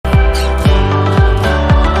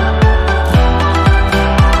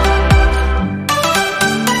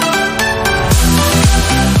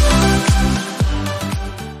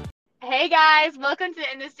guys. Welcome to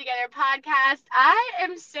the In This Together podcast. I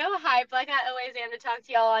am so hyped, like I always am, to talk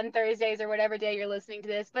to y'all on Thursdays or whatever day you're listening to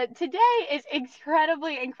this. But today is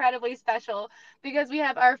incredibly special because we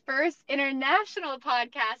have our first international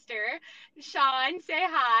podcaster. Sean, say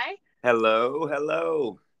hi. Hello,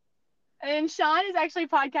 hello. And Sean is actually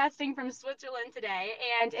podcasting from Switzerland today.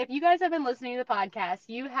 And if you guys have been listening to the podcast,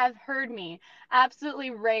 you have heard me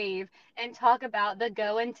absolutely rave and talk about the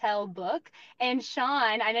Go and Tell book. And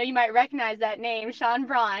Sean, I know you might recognize that name, Sean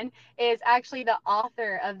Braun, is actually the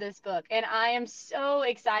author of this book. And I am so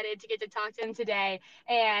excited to get to talk to him today.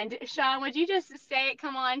 And Sean, would you just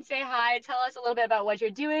come on, say hi, tell us a little bit about what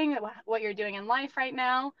you're doing in life right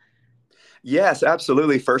now? Yes,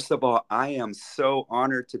 absolutely. First of all, I am so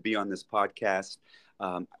honored to be on this podcast.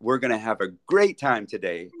 We're going to have a great time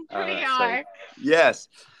today. We are. Yes.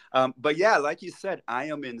 But yeah, like you said, I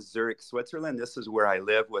am in Zurich, Switzerland. This is where I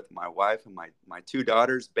live with my wife and my two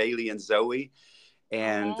daughters, Bailey and Zoe.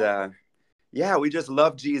 And Aw. yeah, we just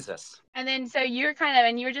love Jesus. And then, so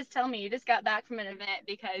and you were just telling me you just got back from an event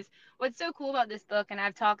because what's so cool about this book, and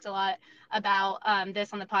I've talked a lot about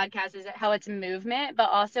this on the podcast, is how it's a movement, but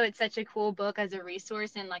also it's such a cool book as a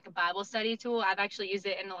resource and like a Bible study tool. I've actually used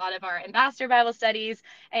it in a lot of our ambassador Bible studies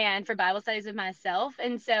and for Bible studies of myself.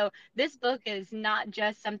 And so this book is not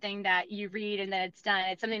just something that you read and then it's done.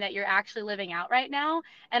 It's something that you're actually living out right now.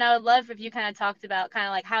 And I would love if you kind of talked about kind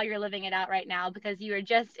of like how you're living it out right now because you were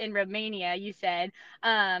just in Romania, you said,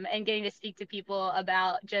 and getting to speak to people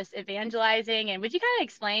about just evangelizing. And would you kind of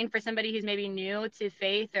explain for somebody who's maybe new to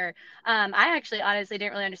faith or I actually honestly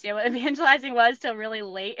didn't really understand what evangelizing was till really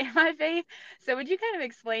late in my faith. So would you kind of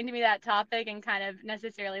explain to me that topic and kind of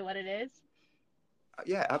necessarily what it is?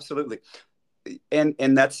 Yeah, absolutely.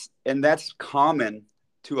 And that's common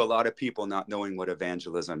to a lot of people not knowing what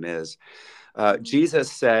evangelism is. Mm-hmm.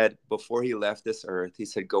 Jesus said before he left this earth, he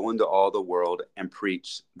said, go into all the world and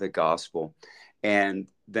preach the gospel. And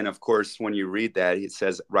then, of course, when you read that, it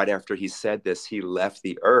says right after he said this, he left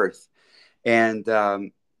the earth. And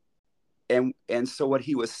so what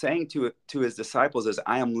he was saying to his disciples is,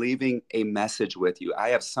 I am leaving a message with you. I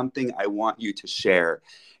have something I want you to share.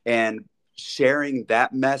 And sharing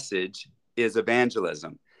that message is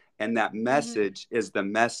evangelism. And that Mm-hmm. message is the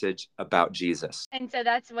message about Jesus. And so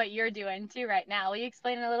that's what you're doing too right now. Will you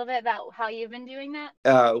explain a little bit about how you've been doing that?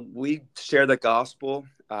 We share the gospel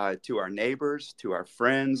to our neighbors, to our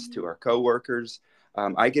friends, Mm-hmm. to our coworkers.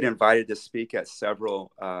 I get invited to speak at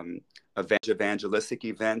several evangelistic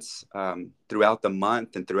events throughout the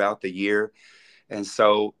month and throughout the year. And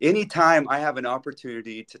so anytime I have an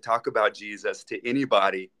opportunity to talk about Jesus to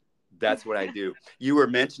anybody, that's what I do. You were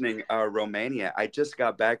mentioning Romania. I just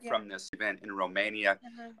got back Yeah. from this event in Romania.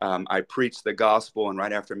 Uh-huh. I preached the gospel, and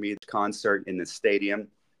right after me, the concert in the stadium.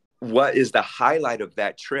 What is the highlight of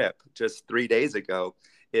that trip just 3 days ago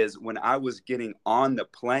is when I was getting on the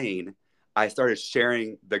plane, I started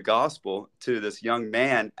sharing the gospel to this young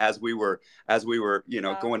man as we were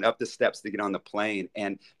Wow. going up the steps to get on the plane,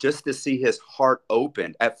 and just to see his heart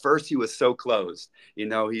open. At first he was so closed. He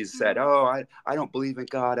said, Mm-hmm. oh, I don't believe in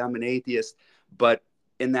God, I'm an atheist. But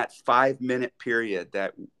in that 5 minute period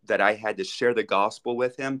that I had to share the gospel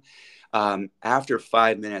with him, after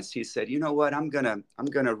 5 minutes, he said, "You know what? I'm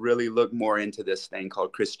gonna really look more into this thing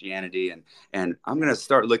called Christianity, and I'm gonna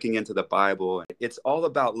start looking into the Bible. It's all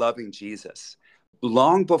about loving Jesus.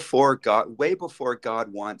 Long before God, way before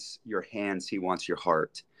God wants your hands, He wants your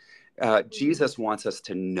heart. Mm-hmm. Jesus wants us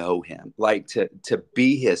to know Him, like to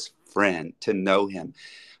be His friend, to know Him.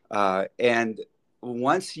 And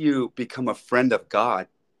once you become a friend of God,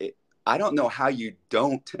 I don't know how you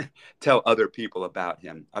don't tell other people about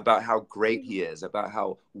him, about how great he is, about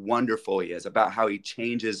how wonderful he is, about how he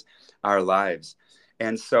changes our lives.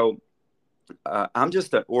 And so I'm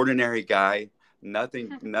just an ordinary guy,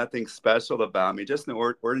 nothing special about me, just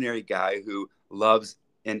an ordinary guy who loves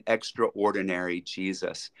an extraordinary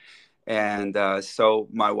Jesus. And so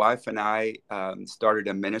my wife and I started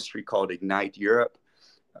a ministry called Ignite Europe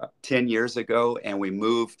 10 years ago, and we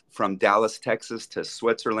moved from Dallas, Texas to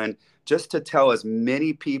Switzerland just to tell as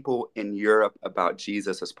many people in Europe about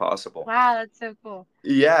Jesus as possible. Wow, that's so cool.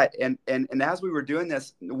 Yeah, and as we were doing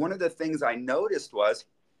this, one of the things I noticed was,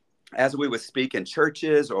 as we would speak in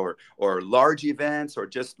churches or large events or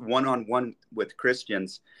just one-on-one with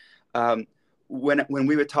Christians, um, when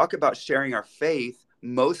we would talk about sharing our faith,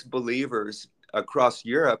 most believers across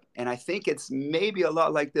Europe, and I think it's maybe a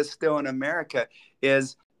lot like this still in America,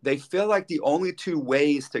 is they feel like the only two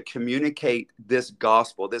ways to communicate this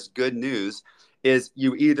gospel, this good news, is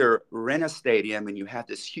you either rent a stadium and you have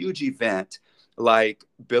this huge event like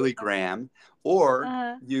Billy Graham, or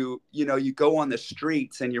Uh-huh. you go on the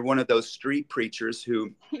streets and you're one of those street preachers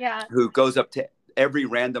Yeah. who goes up to every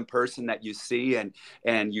random person that you see,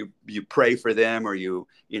 and you pray for them, or you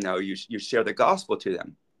share the gospel to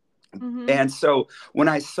them. Mm-hmm. And so when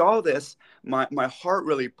I saw this, my heart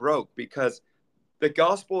really broke, because the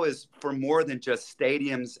gospel is for more than just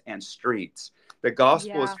stadiums and streets. The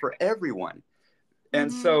gospel is Yeah. for everyone.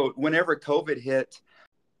 And Mm-hmm. so whenever COVID hit,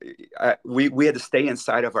 we had to stay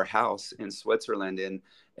inside of our house in Switzerland,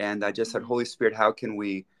 and I just said, Mm-hmm. Holy Spirit, how can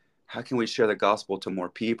we share the gospel to more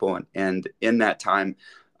people? And in that time,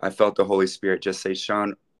 I felt the Holy Spirit just say,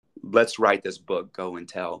 Sean, let's write this book, Go and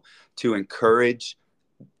Tell, to encourage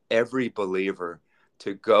every believer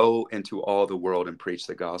to go into all the world and preach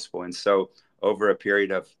the gospel. And so over a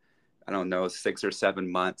period of, I don't know, 6 or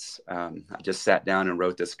 7 months, I just sat down and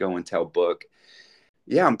wrote this Go and Tell book.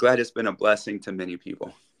 Yeah, I'm glad it's been a blessing to many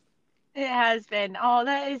people. It has been. Oh,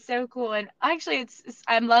 that is so cool. And actually,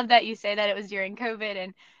 I love that you say that it was during COVID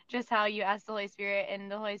and just how you asked the Holy Spirit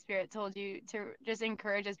and the Holy Spirit told you to just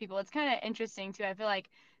encourage us people. It's kind of interesting too. I feel like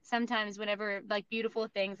sometimes whenever like beautiful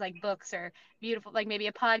things like books or beautiful, like maybe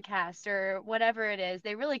a podcast or whatever it is,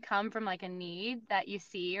 they really come from like a need that you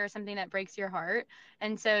see or something that breaks your heart.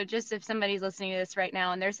 And so just if somebody's listening to this right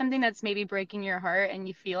now and there's something that's maybe breaking your heart and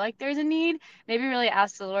you feel like there's a need, maybe really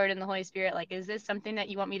ask the Lord and the Holy Spirit, like, is this something that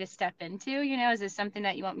you want me to step into? Is this something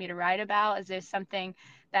that you want me to write about? Is this something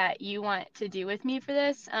that you want to do with me for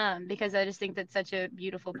this? Because I just think that's such a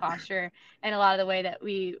beautiful posture and a lot of the way that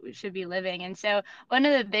we should be living. And so one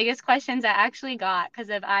of the biggest questions I actually got, because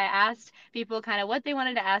of I asked people kind of what they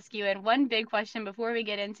wanted to ask you, and one big question before we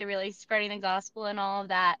get into really spreading the gospel and all of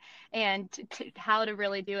that, and how to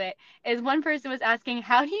really do it, is one person was asking,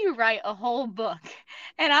 how do you write a whole book?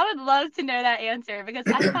 And I would love to know that answer because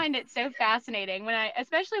I find it so fascinating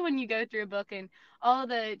especially when you go through a book and all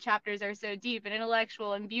the chapters are so deep and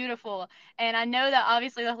intellectual and beautiful. And I know that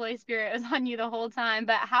obviously the Holy Spirit was on you the whole time,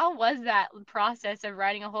 but how was that process of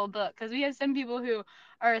writing a whole book? Because we have some people who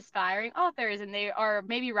are aspiring authors and they are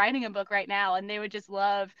maybe writing a book right now and they would just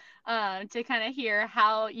love to kind of hear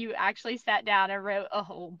how you actually sat down and wrote a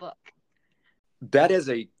whole book. That is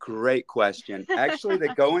a great question. Actually,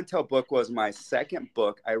 the Go and Tell book was my second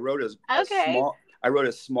book. Okay. I wrote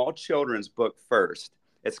a small children's book first.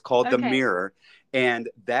 It's called The Okay. Mirror, and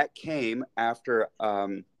that came after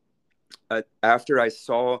I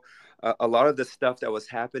saw a lot of the stuff that was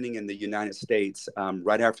happening in the United States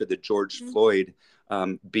right after the George Mm-hmm. Floyd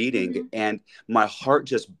beating, and my heart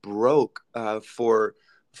just broke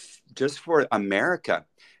just for America.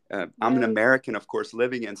 I'm an Really. American, of course,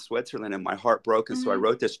 living in Switzerland, and my heart broke. And so I Mm-hmm.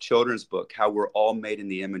 wrote this children's book, how we're all made in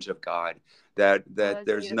the image of God, that Oh, that's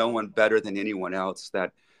there's no beautiful. one better than anyone else,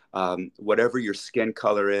 that whatever your skin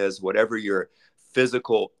color is, whatever your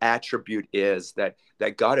physical attribute is, that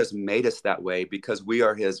God has made us that way because we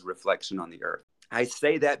are his reflection on the earth. I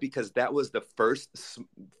say that because that was the first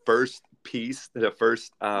piece, the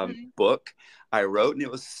first Mm-hmm. book I wrote, and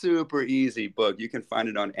it was super easy book. You can find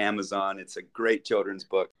it on Amazon. It's a great children's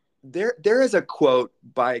book. There is a quote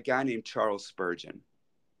by a guy named Charles Spurgeon,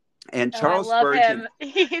 and Oh, I Charles love Spurgeon him.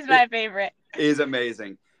 He's my favorite. is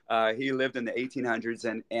amazing. He lived in the 1800s,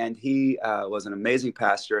 and he was an amazing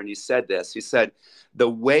pastor. And he said this. He said, "The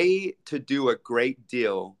way to do a great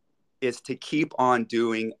deal is to keep on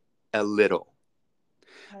doing a little.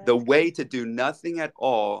 Oh, The that's good. way to do nothing at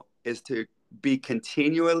all is to be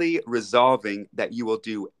continually resolving that you will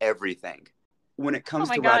do everything." When it Oh comes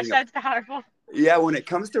my to gosh, writing a that's powerful. Yeah, when it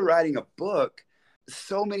comes to writing a book,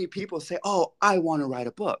 so many people say, "Oh, I want to write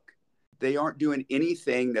a book." They aren't doing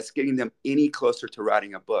anything that's getting them any closer to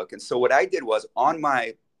writing a book. And so what I did was on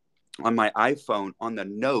my iPhone, on the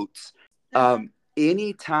notes, Uh-huh.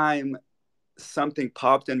 anytime something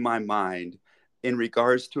popped in my mind in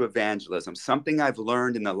regards to evangelism, something I've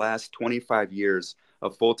learned in the last 25 years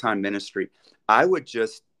of full-time ministry, I would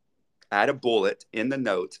just add a bullet in the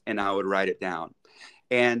notes and I would write it down.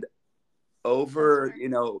 And So over,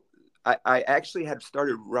 smart. I actually had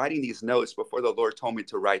started writing these notes before the Lord told me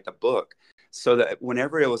to write the book. So that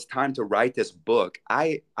whenever it was time to write this book,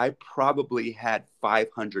 I probably had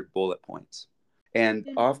 500 bullet points. And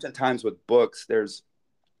oftentimes with books,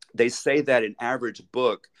 they say that an average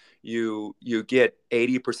book, you get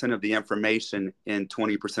 80% of the information in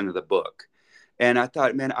 20% of the book. And I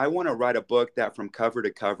thought, man, I want to write a book that from cover to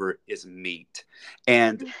cover is meat.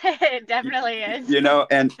 And It definitely is.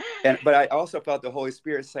 but I also felt the Holy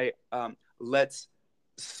Spirit say, let's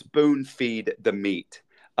spoon feed the meat.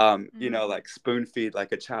 Mm-hmm. Like spoon feed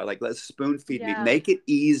like a child, like let's spoon feed meat, Yeah. make it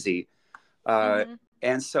easy. Mm-hmm.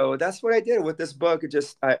 And so that's what I did with this book.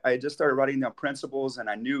 I just started writing down principles, and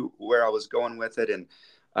I knew where I was going with it.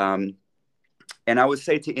 Um, and I would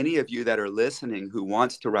say to any of you that are listening who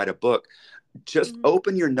wants to write a book, just Mhm.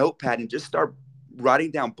 open your notepad and just start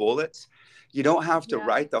writing down bullets. You don't have to Yeah.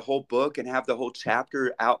 write the whole book and have the whole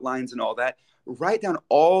chapter outlines and all that. Write down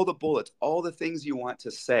all the bullets, all the things you want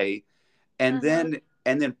to say, and Uh-huh.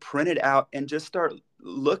 then print it out and just start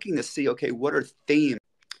looking to see, okay, what are themes?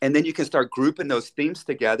 And then you can start grouping those themes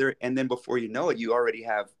together, and then before you know it, you already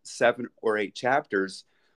have 7 or 8 chapters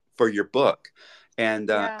for your book. And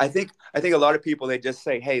Yeah. I think a lot of people, they just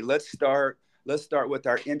say, hey, let's start with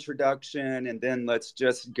our introduction, and then let's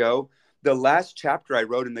just go. The last chapter I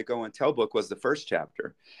wrote in the Go and Tell book was the first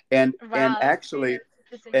chapter, and and Wow, that's actually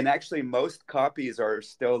interesting. and actually most copies are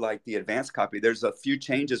still like the advanced copy. There's a few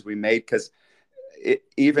changes we made because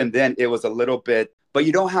even then it was a little bit, but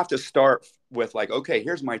you don't have to start with like, okay,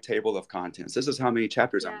 here's my table of contents, this is how many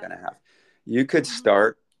chapters I'm Yeah. going to have. You could Mhm.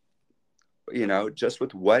 start, just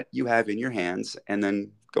with what you have in your hands, and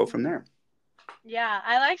then go from Mhm. there. Yeah,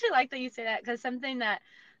 I actually like that you say that because something that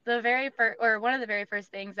the very first or one of the very first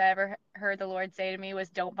things I ever heard the Lord say to me was,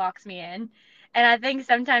 "Don't box me in." And I think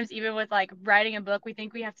sometimes even with like writing a book, we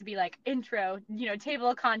think we have to be like intro, table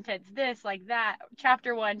of contents, this, like that,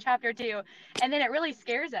 chapter one, chapter two, and then it really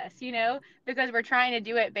scares us, because we're trying to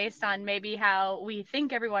do it based on maybe how we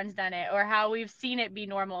think everyone's done it or how we've seen it be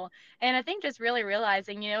normal. And I think just really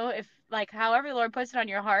realizing, if like however the Lord puts it on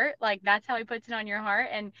your heart, like that's how He puts it on your heart,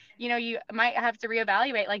 and you might have to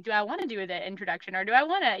reevaluate, like, do I want to do the introduction or do I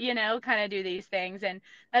want to, kind of do these things? And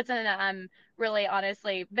that's something that I'm really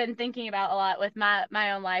honestly been thinking about a lot with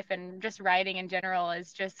my own life and just writing in general,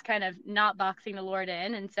 is just kind of not boxing the Lord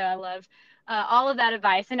in. And so I love all of that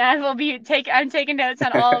advice, and I'm taking notes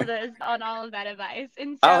on all of that advice.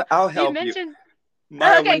 And so I'll you help you, mentioned,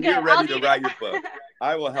 Mara, okay, when good. you're I'll ready to need write your it. book.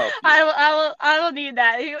 I will help you. I will need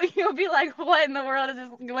that. You'll be like, what in the world is this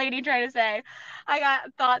lady trying to say? I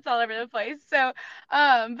got thoughts all over the place. So,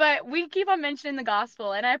 but we keep on mentioning the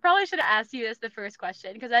gospel, and I probably should have asked you this the first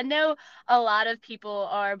question, because I know a lot of people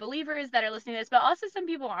are believers that are listening to this, but also some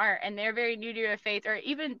people aren't, and they're very new to their faith, or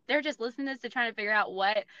even they're just listening to this to try to figure out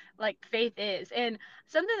what like faith is. And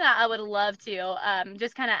something that I would love to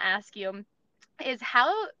just kind of ask you is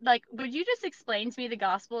how, like, would you just explain to me the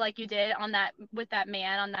gospel like you did on that with that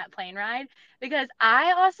man on that plane ride? Because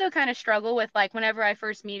I also kind of struggle with, like, whenever I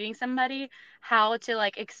first meeting somebody, how to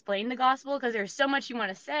like explain the gospel, because there's so much you want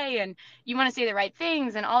to say and you want to say the right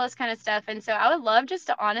things and all this kind of stuff. And so I would love just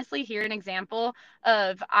to honestly hear an example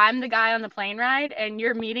of, I'm the guy on the plane ride and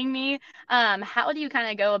you're meeting me. How do you kind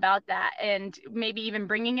of go about that, and maybe even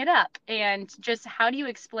bringing it up, and just how do you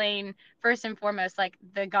explain first and foremost like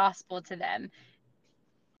the gospel to them?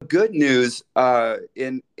 Good news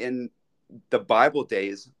in the Bible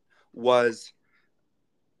days was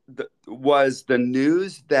the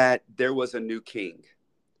news that there was a new king.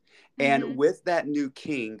 And Mm-hmm. with that new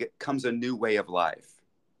king comes a new way of life.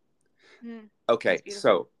 Mm, Okay, that's beautiful.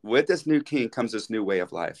 so with this new king comes this new way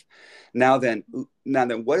of life. Now then,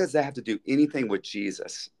 what does that have to do anything with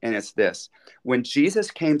Jesus? And it's this: when Jesus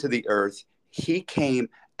came to the earth, he came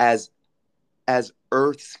as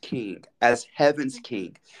earth's king, as heaven's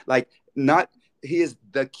king. Like, not, he is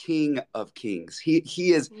the king of kings. He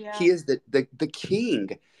Yeah. is the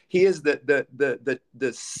king. He is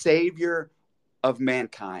the savior of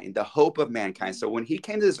mankind, the hope of mankind. So when he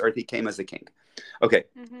came to this earth, he came as a king. Okay,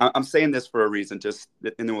 Mm-hmm. I'm saying this for a reason, just,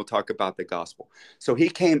 and then we'll talk about the gospel. So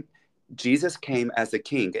Jesus came as a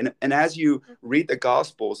king. And as you read the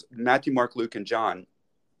gospels, Matthew, Mark, Luke, and John,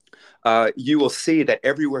 you will see that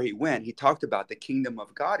everywhere he went, he talked about the kingdom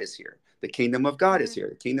of God is here. The kingdom of God is Mm-hmm. here.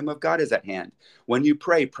 The kingdom of God is at hand. When you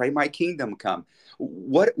pray, pray my kingdom come.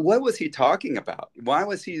 What was he talking about? Why Yeah.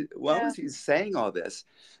 was he saying all this?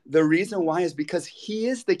 The reason Mm-hmm. why is because he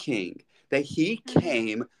is the king, that he Mm-hmm.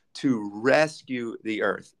 came to rescue the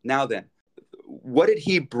earth. Now then, what did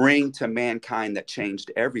he bring to mankind that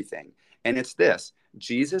changed everything? And it's this: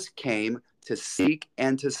 Jesus came to seek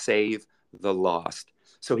and to save the lost.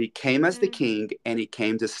 So he came as the king, and he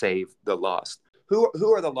came to save the lost. Who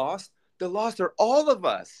are the lost? The lost are all of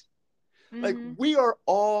us. Like, Mm-hmm. we are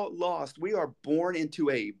all lost. We are born into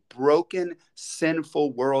a broken,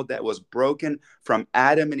 sinful world that was broken from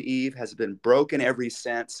Adam and Eve, has been broken ever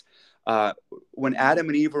since. When Mm-hmm. Adam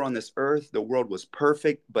and Eve were on this earth, the world was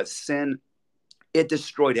perfect, but sin, it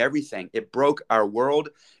destroyed everything. It broke our world.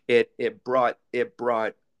 It brought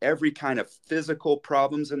every kind of physical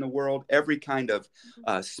problems in the world, every kind of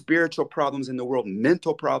spiritual problems in the world,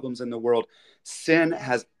 mental problems in the world. Sin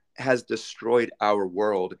Yeah. has destroyed our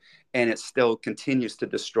world, and it still continues to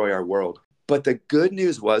destroy our world. But the good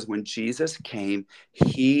news was when Jesus came,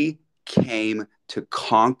 he came to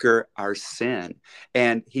conquer our sin,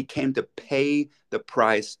 and he came to pay the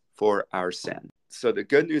price for our sin. So the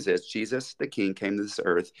good news is Jesus, the King, came to this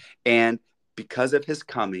earth, and because of his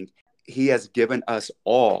coming, he has given us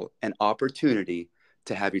all an opportunity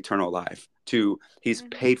to have eternal life. He's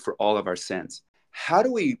paid for all of our sins. How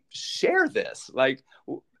do we share this? Like,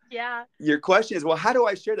 Yeah. your question is, well, how do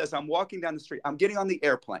I share this? I'm walking down the street. I'm getting on the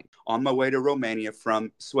airplane on my way to Romania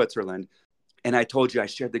from Switzerland. And I told you I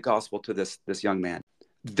shared the gospel to this young man.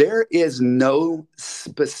 There is no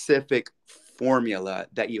specific formula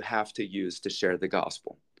that you have to use to share the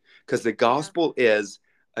gospel, because the gospel is,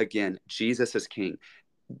 again, Jesus is King.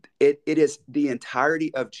 It is the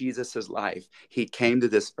entirety of Jesus's life. He came to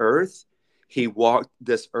this earth. He walked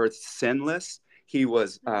this earth sinless. He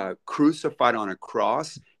was crucified on a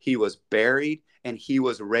cross. He was buried, and he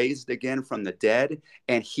was raised again from the dead,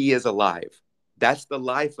 and he is alive. That's the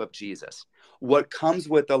life of Jesus. What comes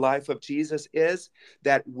with the life of Jesus is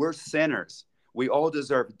that we're sinners. We all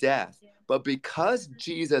deserve death. But because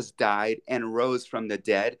Jesus died and rose from the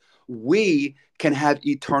dead, we can have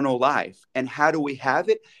eternal life. And how do we have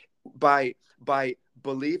it? By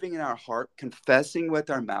believing in our heart, confessing with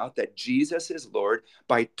our mouth that Jesus is Lord,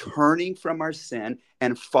 by turning from our sin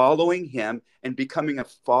and following him and becoming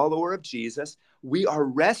a follower of Jesus, we are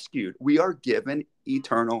rescued. We are given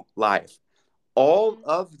eternal life. All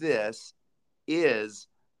of this is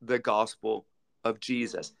the gospel of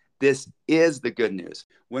Jesus. This is the good news.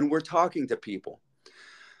 When we're talking to people,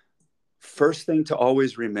 first thing to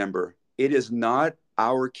always remember, it is not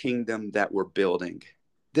our kingdom that we're building.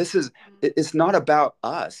 It's not about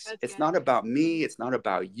us. It's not about me. It's not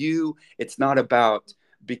about you. It's not about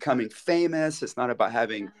becoming famous. It's not about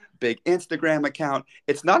having a big Instagram account.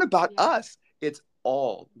 It's not about us. It's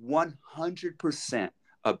all 100%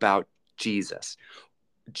 about Jesus.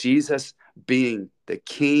 Jesus being the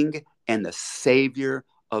King and the Savior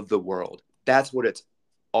of the world. That's what it's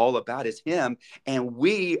all about, is him. And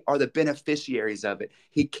we are the beneficiaries of it.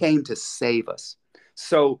 He came to save us.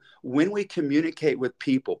 So when we communicate with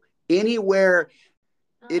people anywhere,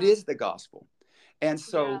 it is the gospel. And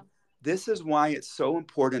so this is why it's so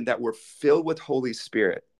important that we're filled with Holy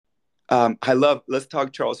Spirit. Let's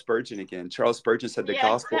talk Charles Spurgeon again. Charles Spurgeon said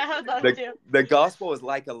the gospel is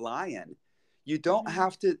like a lion. You don't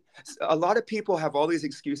have to, a lot of people have all these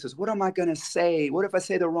excuses. What am I going to say? What if I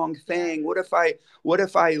say the wrong thing? What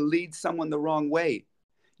if I lead someone the wrong way?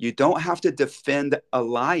 You don't have to defend a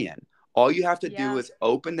lion. All you have to do is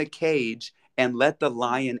open the cage and let the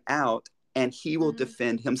lion out, and he will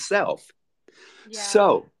defend himself.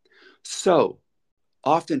 So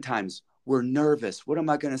oftentimes we're nervous. What am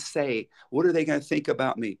I going to say? What are they going to think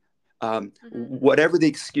about me? Whatever the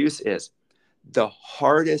excuse is, the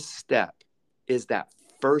hardest step is that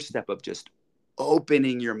first step of just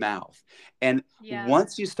opening your mouth. And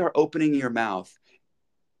once you start opening your mouth,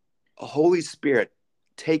 Holy Spirit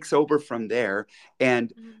takes over from there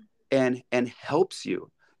and helps you.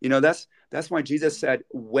 You know, that's why Jesus said,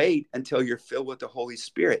 wait until you're filled with the Holy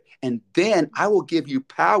Spirit, and then I will give you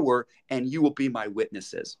power and you will be my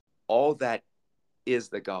witnesses. All that is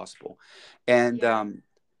the gospel. And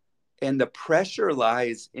the pressure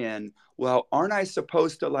lies in, well, aren't I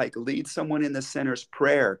supposed to like lead someone in the sinner's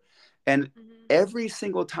prayer? And every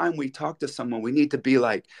single time we talk to someone, we need to be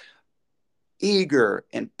like eager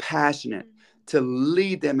and passionate to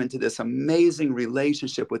lead them into this amazing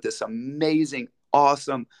relationship with this amazing,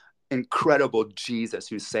 awesome, incredible Jesus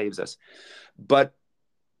who saves us. But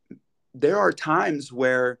there are times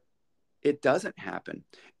where it doesn't happen.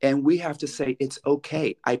 And we have to say, it's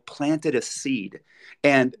okay. I planted a seed,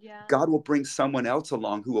 and God will bring someone else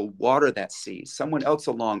along who will water that seed, someone else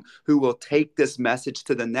along who will take this message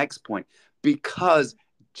to the next point, because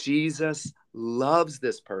Jesus loves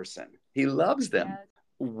this person. He loves them.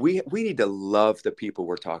 We need to love the people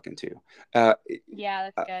we're talking to. That's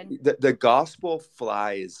good. The gospel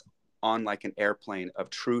flies on like an airplane of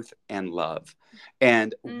truth and love.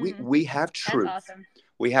 And we have truth. That's awesome.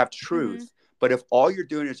 We have truth. But if all you're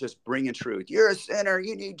doing is just bringing truth, you're a sinner,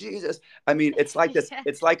 you need Jesus. I mean, it's like this.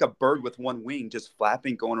 It's like a bird with one wing just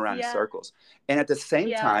flapping, going around in circles. And at the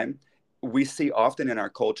same time, we see often in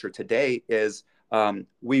our culture today is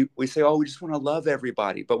we say, oh, we just want to love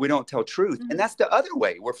everybody, but we don't tell truth. And that's the other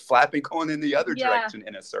way. We're flapping, going in the other direction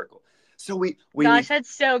in a circle. So we Gosh,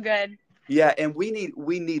 that's so good. Yeah, and we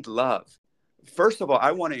need love. First of all,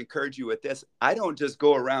 I want to encourage you with this. I don't just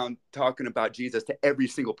go around talking about Jesus to every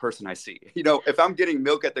single person I see. You know, if I'm getting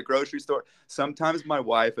milk at the grocery store, sometimes my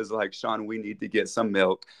wife is like, Sean, we need to get some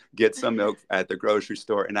milk at the grocery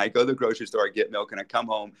store. And I go to the grocery store, I get milk, and I come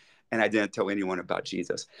home and I didn't tell anyone about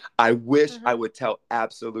Jesus. I wish I Uh-huh. would tell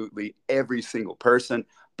absolutely every single person,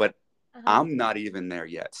 but Uh-huh. I'm not even there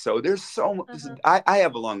yet. So there's so much, Uh-huh. I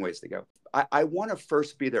have a long ways to go. I want to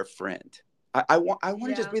first be their friend. I want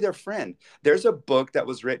to just Yeah. be their friend. There's a book that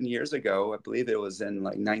was written years ago. I believe it was in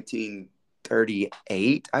like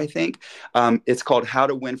 1938, I think. It's called How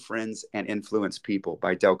to Win Friends and Influence People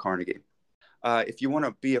by Dale Carnegie. If you want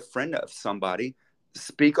to be a friend of somebody,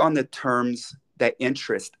 speak on the terms that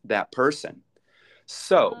interest that person.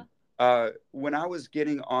 So, Uh-huh. when I was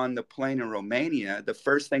getting on the plane in Romania, the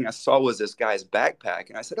first thing I saw was this guy's backpack.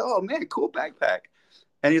 And I said, "Oh, man, cool backpack."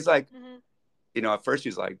 And he's like, Uh-huh. at first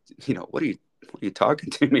he's like, what are you talking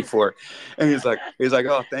to me for? And he's like,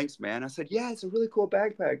 "Oh, thanks, man." I said, "Yeah, it's a really cool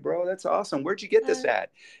backpack, bro. That's awesome. Where'd you get this Uh-huh.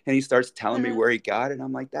 at?" And he starts telling me Uh-huh. where he got it. And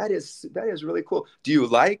I'm like, that is really cool. Do you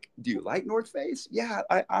like North Face? Yeah,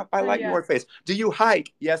 I like Yeah. North Face. Do you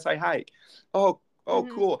hike? Yes, I hike. Oh, Mhm.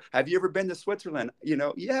 cool. Have you ever been to Switzerland?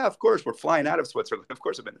 Yeah, of course. We're flying out of Switzerland. Of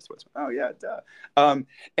course I've been to Switzerland. Oh yeah, duh.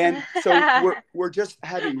 And so we're just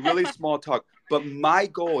having really small talk. But my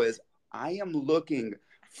goal is I am looking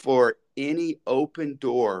for any open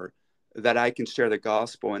door that I can share the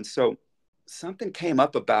gospel. And so something came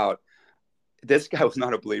up about this guy was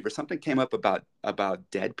not a believer. Something came up about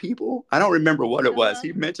dead people. I don't remember what it was. Uh-huh.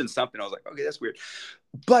 He mentioned something. I was like, okay, that's weird.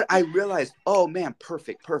 But I realized, oh man,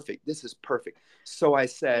 perfect, perfect. This is perfect. So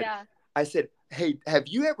Yeah. I said, hey, have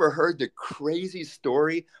you ever heard the crazy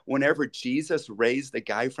story whenever Jesus raised the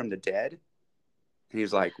guy from the dead? And he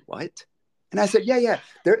was like, what? And I said, yeah.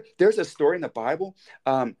 There's a story in the Bible.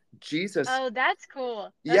 Jesus, Oh, that's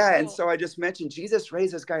cool. That's yeah. And cool. so I just mentioned Jesus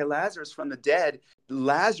raised this guy Lazarus from the dead.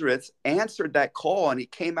 Lazarus answered that call and he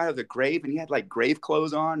came out of the grave and he had like grave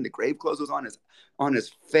clothes on. The grave clothes was on his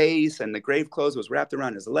face and the grave clothes was wrapped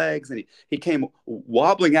around his legs. And he came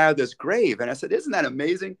wobbling out of this grave. And I said, isn't that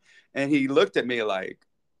amazing? And he looked at me like,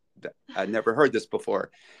 I'd never heard this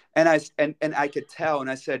before. And I could tell.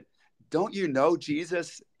 And I said, don't you know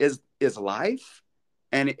Jesus is life?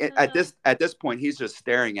 And at Uh-huh. this point, he's just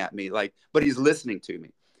staring at me like, but he's listening to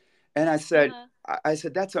me. And Uh-huh. I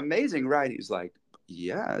said, that's amazing, right? He's like,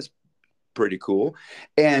 yeah, it's pretty cool.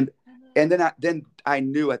 And Uh-huh. and then I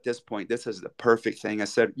knew at this point, this is the perfect thing. I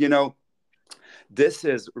said, this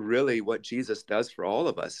is really what Jesus does for all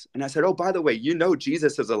of us. And I said, oh, by the way,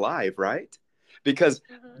 Jesus is alive, right? Because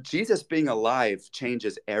Uh-huh. Jesus being alive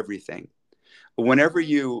changes everything. Whenever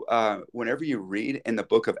you read in the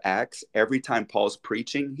book of Acts, every time Paul's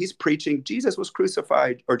preaching, he's preaching Jesus was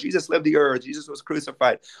crucified, or Jesus lived the earth, Jesus was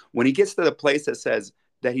crucified. When he gets to the place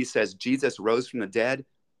he says Jesus rose from the dead,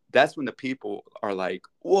 that's when the people are like,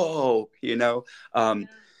 whoa, um, Yeah.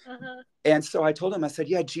 Uh-huh. and so I told him, I said,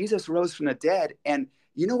 yeah, Jesus rose from the dead, and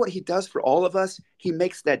you know what he does for all of us? He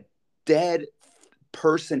makes that dead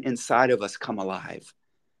person inside of us come alive.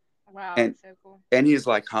 Wow, and that's so cool. and he's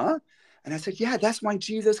like, huh? And I said, yeah, that's why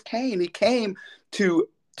Jesus came. He came to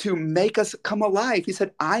make us come alive. He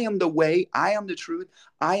said, I am the way, I am the truth,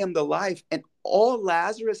 I am the life. And all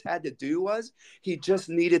Lazarus had to do was he just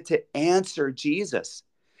needed to answer Jesus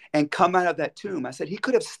and come out of that tomb. I said, he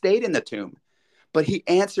could have stayed in the tomb, but he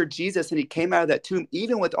answered Jesus and he came out of that tomb,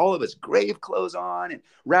 even with all of his grave clothes on and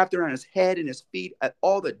wrapped around his head and his feet,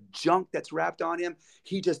 all the junk that's wrapped on him.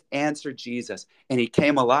 He just answered Jesus and he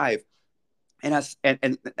came alive. And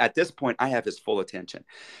at this point, I have his full attention.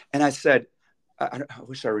 And I said, I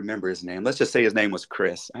wish I remember his name. Let's just say his name was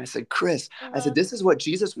Chris. I said, Chris, I said, Uh-huh. this is what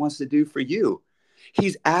Jesus wants to do for you.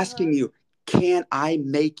 He's Uh-huh. asking you, can I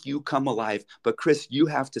make you come alive? But Chris, you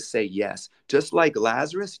have to say yes. Just like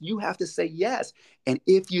Lazarus, you have to say yes. And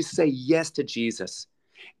if you say yes to Jesus,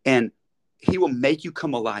 and he will make you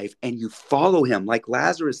come alive and you follow him like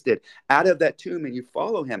Lazarus did out of that tomb, and you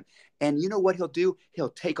follow him. And you know what he'll do? He'll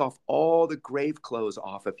take off all the grave clothes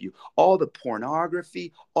off of you, all the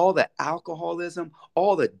pornography, all the alcoholism,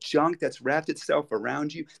 all the junk that's wrapped itself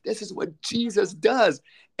around you. This is what Jesus Uh-huh. does.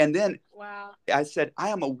 And then Wow. I said, I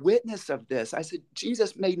am a witness of this. I said,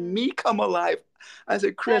 Jesus made Mhm. me come alive. I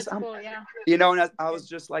said, Chris, That's cool. Yeah. and I Good. was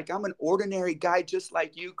just like, I'm an ordinary guy just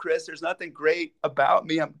like you, Chris. There's nothing great about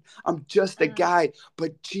me. I'm just a Uh-huh. guy.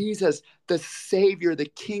 But Jesus, the Savior,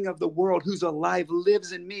 the King of the world who's alive,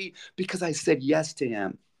 lives in me because I said yes to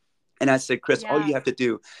him. And I said, Chris, all Yeah. you have to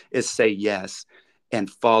do is say yes and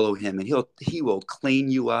follow him. And he will clean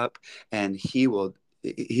you up, and he will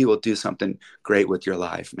do something great with your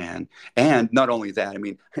life, man. And not only that, I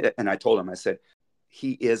mean, and I told him, I said,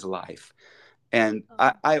 he is life. And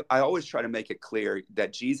Uh-huh. I always try to make it clear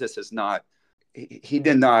that Jesus is not, he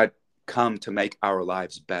did not come to make our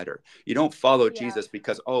lives better. You don't follow Yeah. Jesus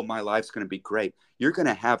because, oh, my life's going to be great. You're going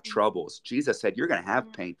to have troubles. Jesus said you're going to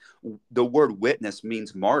have pain. The word witness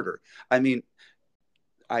means martyr. I mean,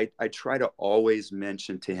 I try to always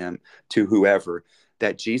mention to him, to whoever,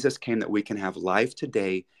 that Jesus came that we can have life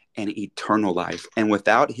today and eternal life. And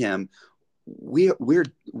without him, we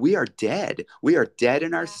are dead. We are dead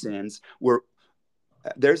in our Yeah. sins.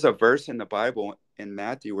 There's a verse in the Bible in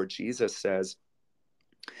Matthew where Jesus says,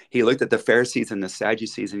 he looked at the Pharisees and the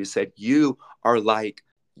Sadducees and he said, you are like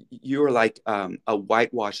a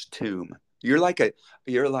whitewashed tomb. You're like a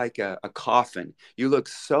coffin. You look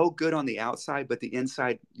so good on the outside, but the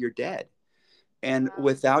inside you're dead. And Wow.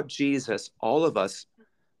 without Jesus, all of us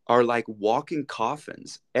are like walking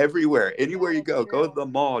coffins everywhere. Anywhere That you is go to true. the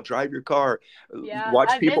mall, drive your car, Yeah, watch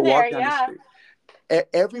I've been people there. walk down the Yeah. street.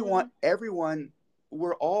 Everyone, Hmm. everyone,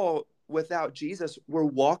 we're all, without Jesus, we're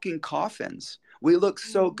walking coffins. We look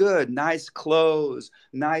so Hmm. good, nice clothes,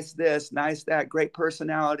 nice this, nice that, great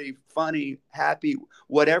personality, funny, happy,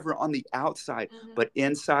 whatever on the outside, Hmm. but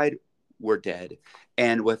inside we're dead.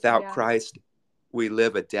 And without Yeah. Christ, we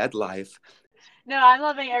live a dead life. No, I'm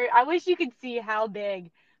loving I wish you could see how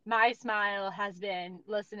big my smile has been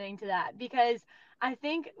listening to that, because I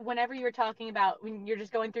think whenever you were talking about when you're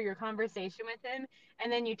just going through your conversation with him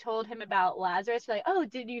and then you told him about Lazarus, you're like, "Oh,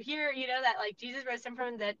 did you hear, that like Jesus rose him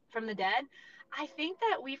from the dead?" I think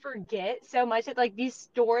that we forget so much that like these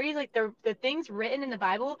stories, like the things written in the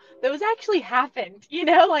Bible, those actually happened,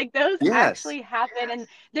 like those Yes. actually happened, and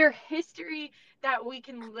they're history that we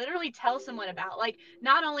can literally tell someone about. Like,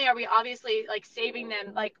 not only are we obviously like saving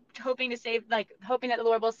them, like hoping that the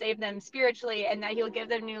Lord will save them spiritually and that he'll give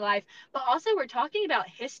them new life, but also we're talking about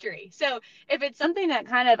history. So if it's something that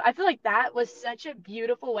kind of, I feel like that was such a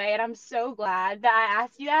beautiful way, and I'm so glad that I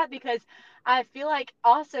asked you that, because I feel like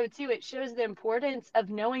also too it shows the importance of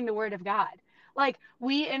knowing the word of God. Like,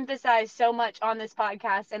 we emphasize so much on this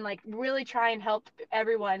podcast and like really try and help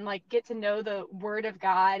everyone like get to know the word of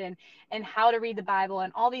God and how to read the Bible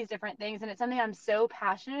and all these different things. And it's something I'm so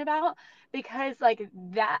passionate about, because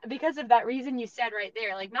of that reason you said right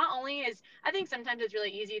there. Like, not only is, I think sometimes it's really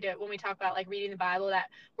easy to, when we talk about like reading the Bible, that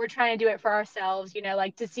we're trying to do it for ourselves,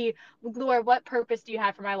 like to see, Lord, what purpose do you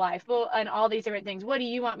have for my life? Well, and all these different things. What do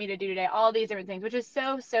you want me to do today? All these different things, which is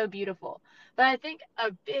so, so beautiful. But I think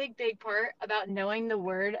a big, big part about knowing the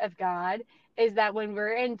word of God is that when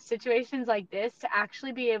we're in situations like this, to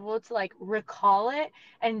actually be able to like recall it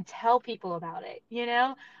and tell people about it.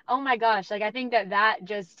 Oh my gosh, like I think that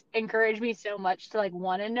just encouraged me so much to like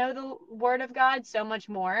want to know the word of God so much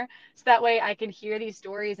more, so that way I can hear these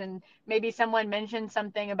stories, and maybe someone mentioned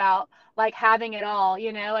something about like having it all,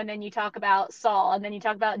 and then you talk about Saul, and then you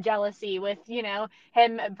talk about jealousy with,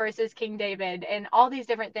 him versus King David and all these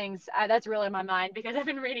different things. That's really in my mind because I've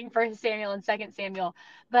been reading First Samuel and Second Samuel.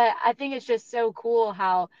 But I think it's just so cool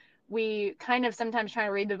how we kind of sometimes try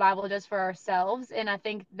to read the Bible just for ourselves. And I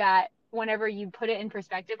think that whenever you put it in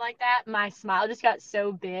perspective like that, my smile just got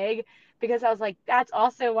so big, because I was like, that's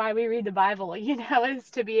also why we read the Bible, is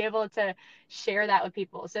to be able to share that with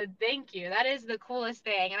people. So thank you. That is the coolest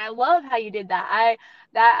thing. And I love how you did that.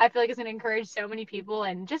 I feel like it's going to encourage so many people,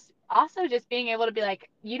 and just also just being able to be like,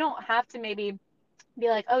 you don't have to maybe be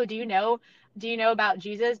like, oh, do you know about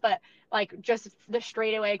Jesus? But like just the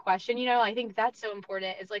straightaway question, I think that's so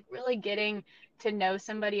important, is like really getting to know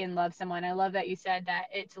somebody and love someone. I love that you said that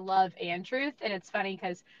it's love and truth. And it's funny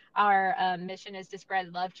because our mission is to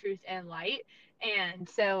spread love, truth, and light. And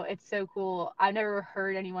so it's so cool. I've never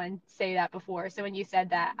heard anyone say that before. So when you said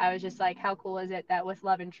that, I was just like, how cool is it that with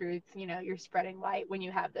love and truth, you're spreading light when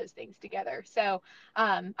you have those things together. So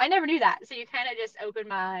I never knew that. So you kind of just opened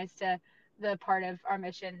my eyes to the part of our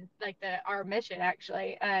mission, like our mission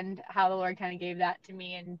actually, and how the Lord kind of gave that to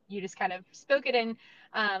me, and you just kind of spoke it in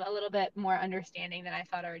a little bit more understanding than I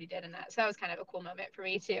thought I already did in that. So that was kind of a cool moment for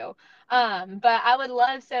me too. But I would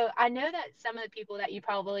love, so I know that some of the people that you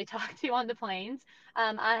probably talk to on the planes,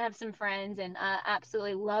 I have some friends and I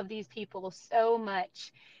absolutely love these people so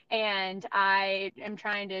much. And I am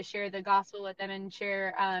trying to share the gospel with them and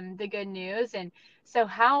share the good news. And so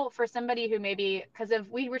how, for somebody who maybe, because of,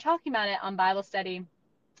 we were talking about it on Bible study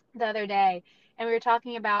the other day, and we were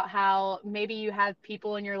talking about how maybe you have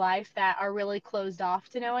people in your life that are really closed off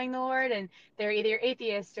to knowing the Lord, and they're either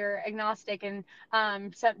atheist or agnostic, and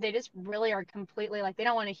so they just really are completely like, they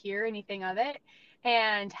don't want to hear anything of it.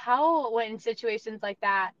 And how, when in situations like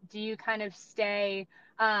that, do you kind of stay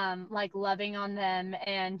like loving on them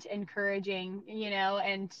and encouraging,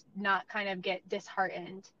 and not kind of get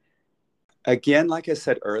disheartened? Again, like I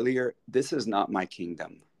said earlier, this is not my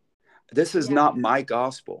kingdom. This is Yeah. not my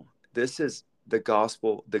gospel. This is the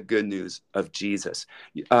gospel, the good news of Jesus.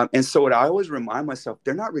 And so what I always remind myself,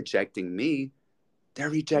 they're not rejecting me, they're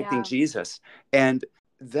rejecting Yeah. Jesus. And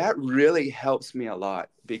that really helps me a lot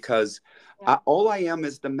because Yeah. all I am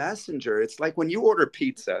is the messenger. It's like when you order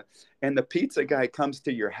pizza and the pizza guy comes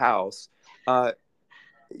to your house. Uh,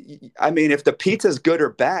 I mean, if the pizza's good or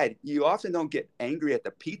bad, you often don't get angry at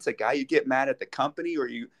the pizza guy. You get mad at the company, or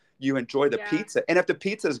you enjoy the Yeah. pizza. And if the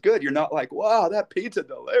pizza's good, you're not like, wow, that pizza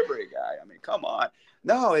delivery guy. I mean, come on.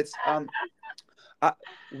 No, it's I,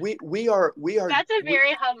 we are That's a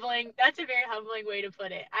very humbling way to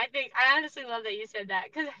put it. I honestly love that you said that,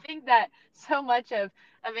 because I think that so much of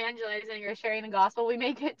evangelizing or sharing the gospel, we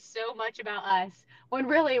make it so much about us when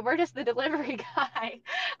really we're just the delivery guy.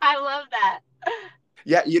 I love that.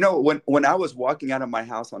 Yeah, when I was walking out of my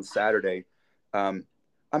house on Saturday, um,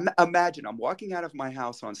 imagine I'm walking out of my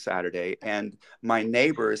house on Saturday, and my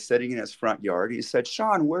neighbor is sitting in his front yard. He said,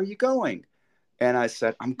 "Sean, where are you going?" And I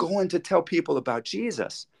said, "I'm going to tell people about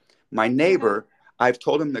Jesus." My Uh-huh. neighbor, I've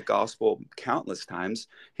told him the gospel countless times.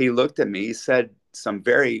 He looked at me, he said some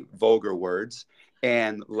very vulgar words,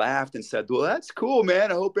 and laughed and said, "Well, that's cool,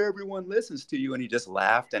 man. I hope everyone listens to you." And he just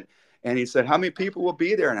laughed, and he said, "How many people will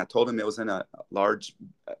be there?" And I told him it was in a large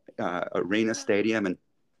arena stadium,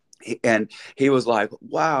 and he was like,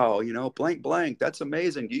 "Wow, blank blank, that's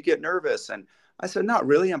amazing. Do you get nervous?" And I said, "Not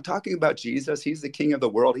really. I'm talking about Jesus. He's the king of the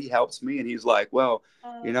world. He helps me." And he's like, "Well,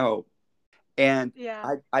 you Uh, know." And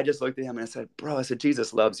yeah. I just looked at him and I said, "Bro," I said,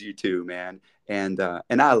 "Jesus loves you too, man. And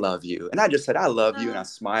I love you." And I just said, "I love you." And I Uh,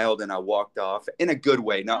 smiled and I walked off in a good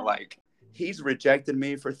way, not uh, like he's rejected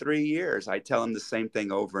me for 3 years. I tell him the same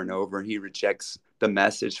thing over and over, and he rejects the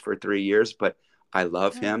message for 3 years, but I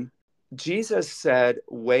love uh, him. Jesus said,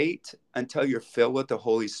 "Wait until you're filled with the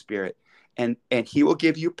Holy Spirit, and he will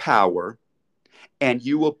give you power, and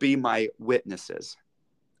you will be my witnesses."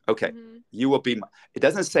 Okay. mhm, You will be my, it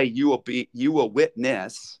doesn't say you will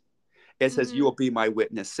witness. It says you mhm. will be my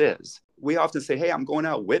witnesses. We often say, "Hey, I'm going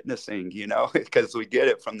out witnessing," because we get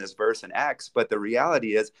it from this verse in Acts. But the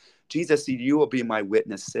reality is, Jesus said, "You will be my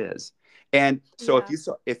witnesses." And so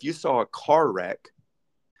Yeah. if you saw a car wreck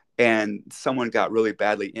and someone got really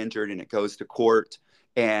badly injured and it goes to court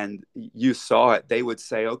and you saw it, they would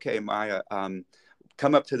say, "Okay, Maya,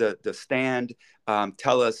 come up to the stand,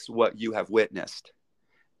 tell us what you have witnessed."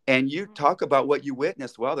 And you Mhm. talk about what you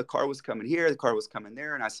witnessed. Well, the car was coming here, the car was coming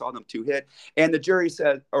there, and I saw them two hit. And the jury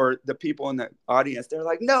said, or the people in the audience, they're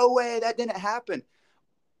like, "No way, that didn't happen."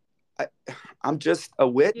 I, I'm just a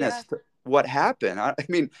Yeah. witness to what happened. I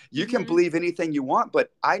mean, you can Mhm. believe anything you want,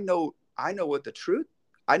 but I know what the truth.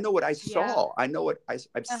 I know what I Yeah. saw. I know what I've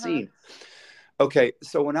Uh-huh. seen. Okay,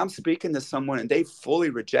 so when I'm speaking to someone and they fully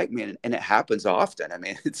reject me, and it happens often. I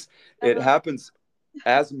mean, it Uh-huh. happens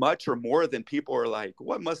as much or more than people are like,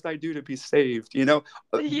 "What must I do to be saved?"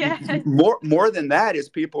 Yes. More than that is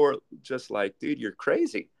people are just like, "Dude, you're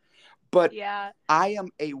crazy." But Yeah. I am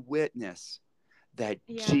a witness that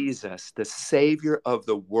Yeah. Jesus, the Savior of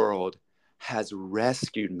the world, has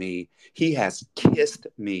rescued me. He has Mhm. kissed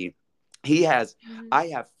me. He has, Mhm. I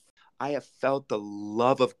have. I have felt the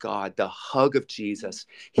love of God, the hug of Mhm. Jesus.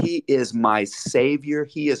 He is my Savior.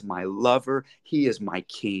 He is my lover. He is my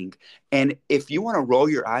King. And if you want to roll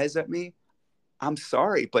your eyes at me, I'm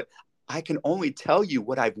sorry, but I can only tell you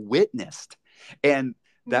what I've witnessed. And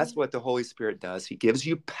that's Mhm. what the Holy Spirit does. He gives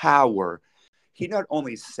you power. He not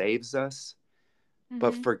only saves us,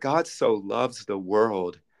 but Mhm. for God so loves the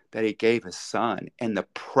world that he gave his son. And the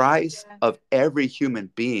price Yeah. of every human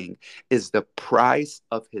being is the price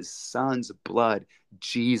of his son's blood,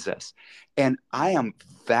 Jesus. And I Mhm. am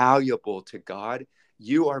valuable to God.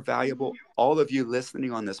 You are valuable. Mhm. All of you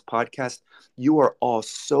listening on this podcast, you are all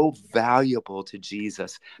so valuable to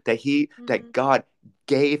Jesus that Mhm. God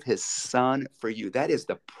gave his son for you. That is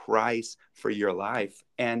the price for your life.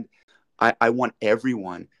 And I want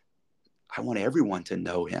everyone to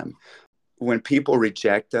know him. When people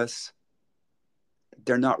reject us,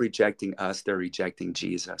 they're not rejecting us, they're rejecting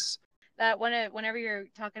Jesus. That whenever you're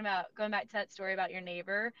talking about going back to that story about your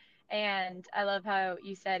neighbor, and I love how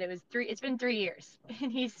you said it's been 3 years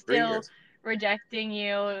and he's Three still years. rejecting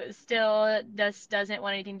you, still doesn't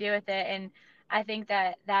want anything to do with it. And I think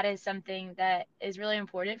that that is something that is really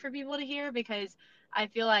important for people to hear, because I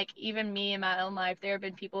feel like even me in my own life, there have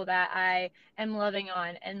been people that I am loving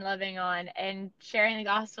on and sharing the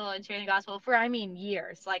gospel for, I mean,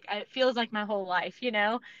 years. Like it feels like my whole life,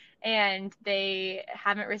 and they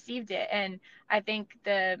haven't received it. And I think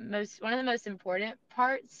one of the most important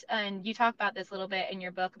parts, and you talk about this a little bit in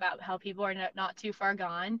your book about how people are not too far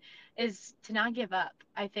gone, is to not give up.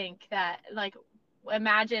 I think that, like, I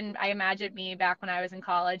imagine me back when I was in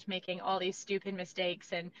college making all these stupid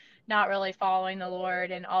mistakes and not really following the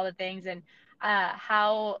Lord and all the things, and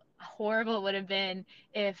how horrible it would have been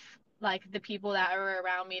if like the people that were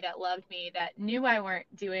around me that loved me, that knew I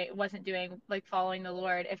wasn't doing like following the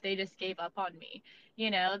Lord, if they just gave up on me.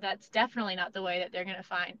 That's definitely not the way that they're going to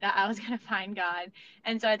find that I was going to find God.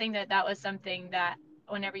 And so I think that that was something that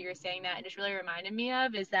whenever you were saying that, it just really reminded me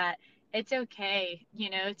of, is that it's okay,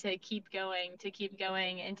 to keep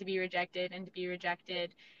going and to be rejected and to be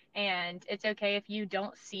rejected. And it's okay if you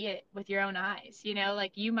don't see it with your own eyes,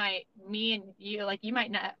 like me and you, like you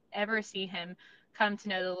might not ever see him come to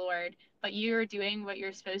know the Lord, but you're doing what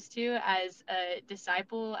you're supposed to as a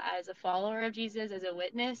disciple, as a follower of Jesus, as a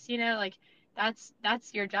witness, like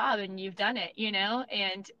that's your job and you've done it,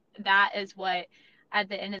 and that is what at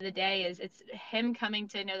the end of the day is, it's him coming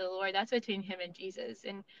to know the Lord. That's between him and Jesus.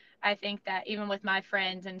 And I think that even with my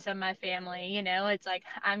friends and some of my family, it's like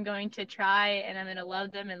I'm going to try and I'm going to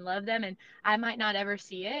love them. And I might not ever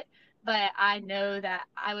see it, but I know that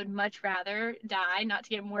I would much rather die, not to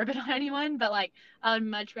get morbid on anyone, but like I would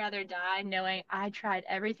much rather die knowing I tried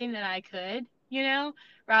everything that I could,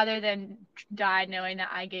 rather than die knowing that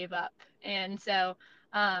I gave up. And so,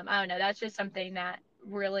 I don't know, that's just something that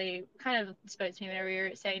really kind of spoke to me whenever you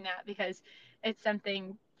were saying that, because it's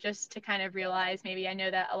something just to kind of realize. Maybe I know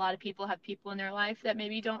that a lot of people have people in their life that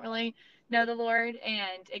maybe don't really know the Lord,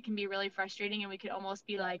 and it can be really frustrating, and we could almost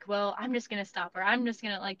be like, well, I'm just going to stop, or I'm just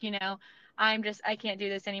going to, like, I can't do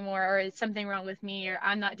this anymore, or is something wrong with me, or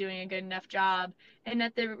I'm not doing a good enough job. And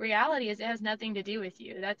that the reality is it has nothing to do with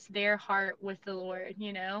you. That's their heart with the Lord,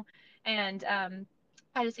 And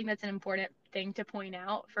I just think that's an important thing to point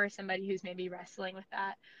out for somebody who's maybe wrestling with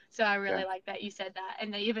that. So I Yeah. really like that you said that,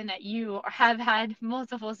 and that even that you have had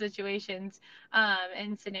multiple situations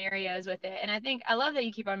and scenarios with it. And I think I love that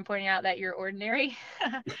you keep on pointing out that you're ordinary,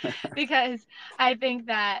 because I think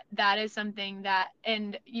that that is something that,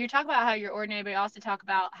 and you talk about how you're ordinary, but you also talk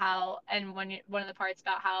about how, and one of the parts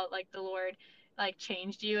about how like the Lord like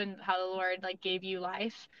changed you and how the Lord like gave you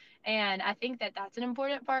life. And I think that that's an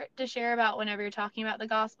important part to share about whenever you're talking about the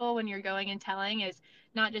gospel, when you're going and telling, is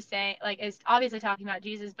not just saying, like, is obviously talking about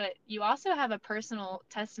Jesus, but you also have a personal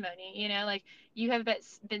testimony, like you have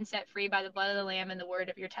been set free by the blood of the Lamb and the word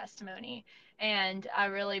of your testimony. And I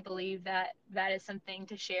really believe that that is something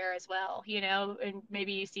to share as well, and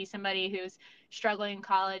maybe you see somebody who's struggling in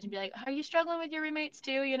college and be like, are you struggling with your roommates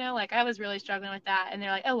too? Like I was really struggling with that. And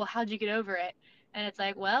they're like, oh, well, how'd you get over it? And it's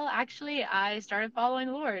like, well, actually, I started following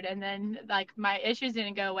the Lord, and then like my issues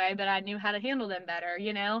didn't go away, but I knew how to handle them better,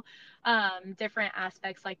 different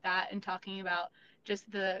aspects like that, and talking about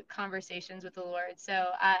just the conversations with the Lord. So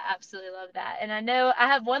I absolutely love that. And I know I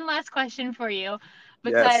have one last question for you,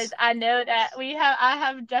 because Yes. I know that I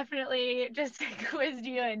have definitely just quizzed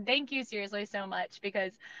you, and thank you seriously so much,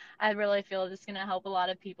 because I really feel this is going to help a lot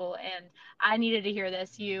of people, and I needed to hear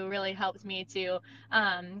this. You really helped me too,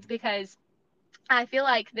 because I feel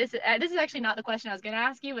like this is actually not the question I was going to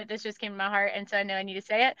ask you, but this just came to my heart, and so I know I need to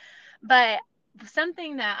say it. But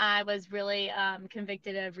something that I was really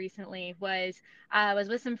convicted of recently was I was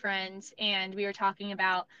with some friends, and we were talking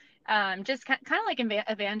about just kind of like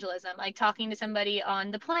evangelism, like talking to somebody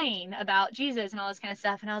on the plane about Jesus and all this kind of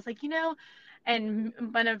stuff. And I was like, and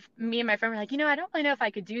one of me and my friend were like, I don't really know if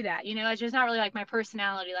I could do that. It's just not really like my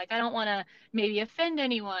personality. Like, I don't want to maybe offend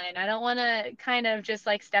anyone. I don't want to kind of just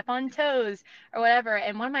like step on toes or whatever.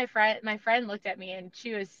 And one of my friend looked at me, and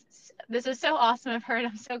this was so awesome of her, and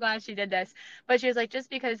I'm so glad she did this. But she was like,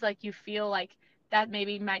 just because like you feel like that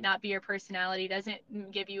maybe might not be your personality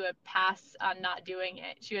doesn't give you a pass on not doing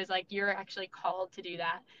it. She was like, you're actually called to do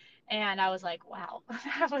that. And I was like, wow,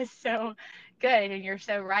 that was so good, and you're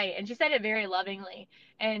so right. And she said it very lovingly.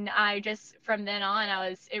 And I just, from then on,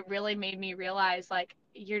 it really made me realize, like,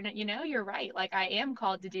 you're right. Like, I am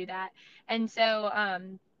called to do that. And so,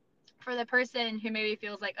 for the person who maybe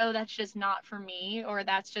feels like, oh, that's just not for me, or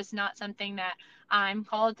that's just not something that I'm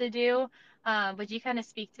called to do, would you kind of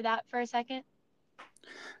speak to that for a second?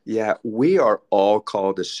 Yeah, we are all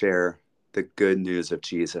called to share the good news of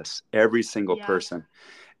Jesus, every single Yeah. person.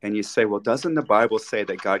 And you say, well, doesn't the Bible say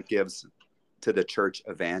that God gives to the church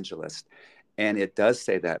evangelists? And it does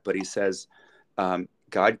say that, but he says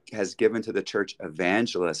God has given to the church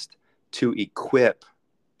evangelists to equip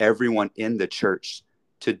everyone in the church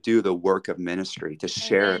to do the work of ministry, to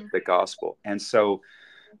share Amen. the gospel. And so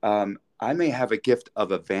I may have a gift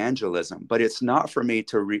of evangelism, but it's not for me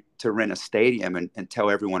to rent a stadium and tell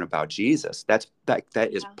everyone about Jesus. That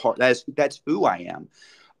is Yeah. part. That's who I am.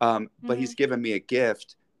 But Mm-hmm. He's given me a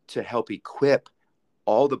gift to help equip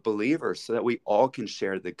all the believers so that we all can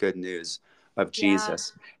share the good news of Yeah.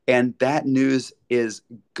 Jesus. And that news is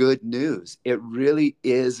good news. It really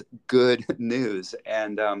is good news.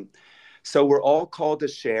 And so we're all called to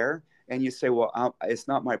share. And you say, well, it's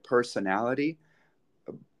not my personality.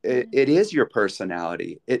 Mhm. It is your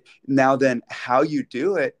personality. Now, then, how you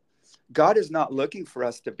do it, God is not looking for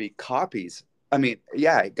us to be copies. I mean,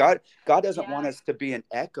 yeah, God doesn't want Yeah. us to be an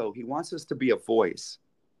echo. He wants us to be a voice.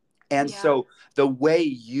 And Yeah. so the way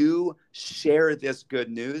you share this good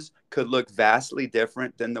news could look vastly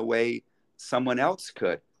different than the way someone else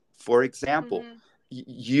could. For example, Mhm.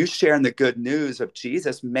 you sharing the good news of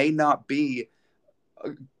Jesus may not be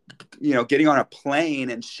getting on a plane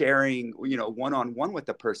and sharing one on one with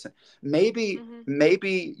the person. maybe Mhm.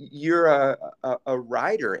 maybe you're a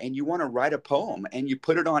writer and you want to write a poem and you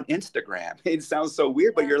put it on Instagram. It sounds so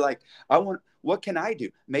weird, but Yeah. you're like, what can I do?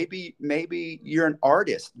 Maybe you're an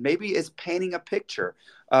artist. Maybe it's painting a picture.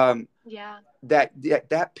 um, Yeah.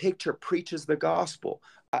 that picture preaches the gospel.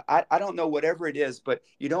 I don't know, whatever it is, but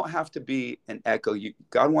you don't have to be an echo.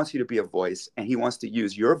 God wants you to be a voice, and He wants to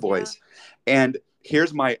use your Yeah. voice. And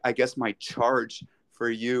here's I guess my charge for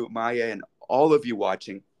you, Maya, and all of you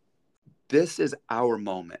watching. This is our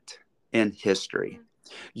moment in history.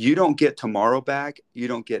 Mhm. You don't get tomorrow back. You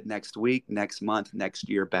don't get next week, next month, next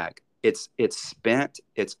year back. It's spent,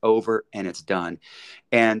 it's over, and it's done.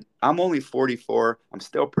 And I'm only 44. I'm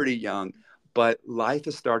still pretty young, but life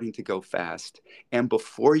is starting to go fast. And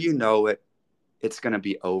before you know it, it's going to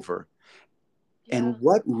be over. Yeah. And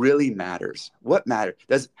what really matters? What matters?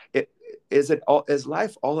 Does it is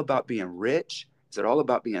life all about being rich? Is it all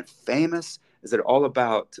about being famous? Is it all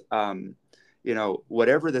about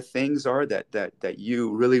whatever the things are that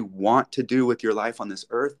you really want to do with your life on this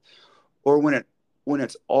earth? Or when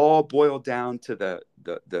it's all boiled down to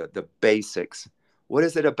the basics, what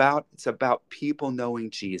is it about? It's about people knowing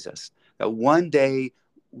Jesus. That one day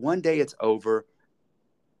it's over,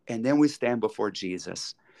 and then we stand before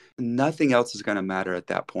Jesus. Nothing else is going to matter at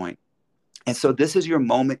that point. And so this is your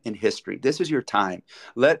moment in history. This is your time.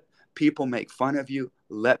 Let people make fun of you.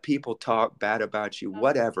 Let people talk bad about you, Oh,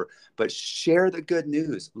 whatever. But share the good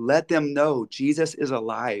news. Let them know Jesus is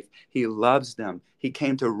alive. He loves them. He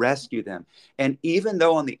came to rescue them. And even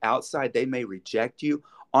though on the outside they may reject you,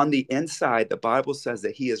 on the inside, the Bible says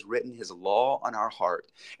that He has written His law on our heart.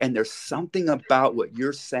 And there's something about what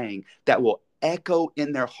you're saying that will echo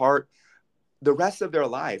in their heart the rest of their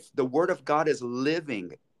life. The Word of God is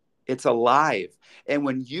living, it's alive. And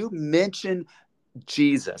when you mention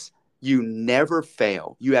Jesus, you never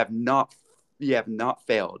fail. You have not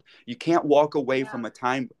failed. You can't walk away yeah. from a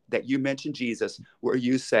time that you mention Jesus where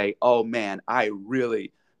you say, "Oh man, I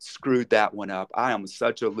really screwed that one up. I am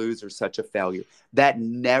such a loser, such a failure." That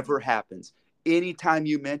never Mhm. happens. Anytime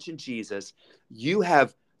you mention Jesus, you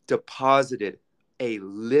have deposited a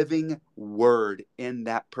living word in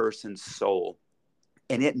that person's soul,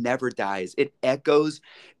 and it never dies. It echoes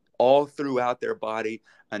all throughout their body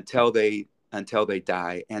until they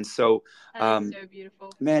die. And so, That is um, so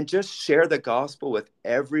beautiful. man, just share the gospel with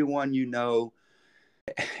everyone you know.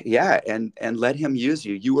 Yeah, and let Him use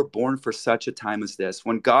you. You were born for such a time as this.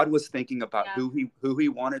 When God was thinking about Yeah. who He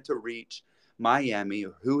wanted to reach, Miami,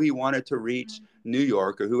 or who He wanted to reach, Mhm. New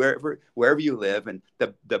York, or wherever you live, and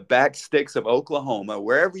the back sticks of Oklahoma,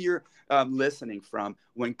 wherever you're listening from,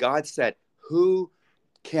 when God said, "Who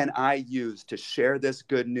can I use to share this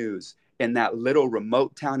good news in that little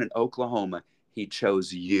remote town in Oklahoma?" He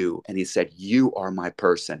chose you, and He said, "You are my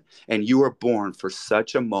person, and you were born for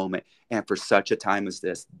such a moment and for such a time as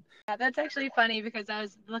this." Yeah, that's actually funny because I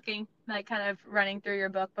was looking, like, kind of running through your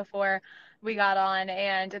book before we got on,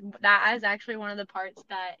 and that is actually one of the parts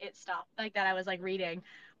that it stopped, like, that I was like reading,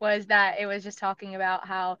 was that it was just talking about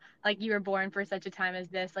how, like, you were born for such a time as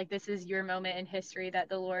this. Like, this is your moment in history that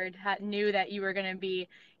the Lord knew that you were going to be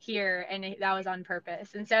here, and that was on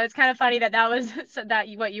purpose. And so it's kind of funny that that was so that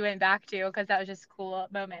what you went back to, because that was just a cool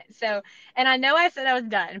moment. So, and I know I said I was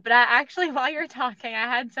done, but I actually, while you're talking, I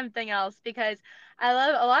had something else because I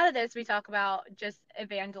love a lot of this. We talk about just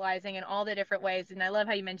evangelizing in all the different ways. And I love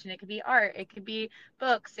how you mentioned it could be art, it could be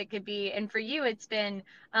books, it could be, and for you, it's been,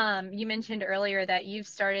 you mentioned earlier that you've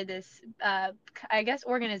started this, I guess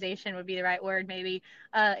organization would be the right word, maybe,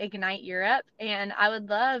 Ignite Europe. And I would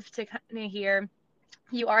love to kind of hear,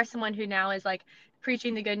 you are someone who now is like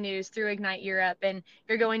preaching the good news through Ignite Europe, and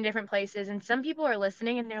you're going different places, and some people are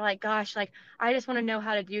listening and they're like, gosh, like, I just want to know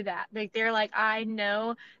how to do that. Like, they're like, I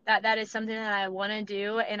know that that is something that I want to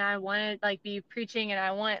do, and I want to like be preaching, and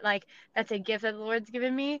I want, like, that's a gift that the Lord's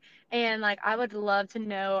given me, and like I would love to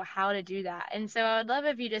know how to do that. And so I would love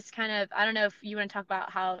if you just kind of, I don't know if you want to talk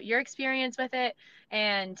about how your experience with it,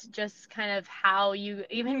 and just kind of how you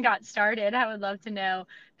even got started. I would love to know,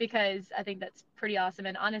 because I think that's pretty awesome.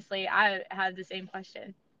 And honestly, I had the same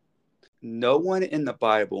question. No one in the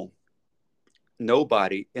Bible,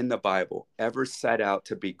 nobody in the Bible ever set out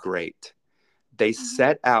to be great. They Hmm.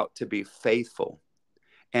 set out to be faithful.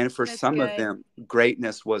 And for That's some of good. them,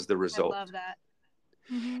 greatness was the I result. love that.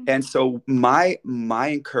 Hmm. And so my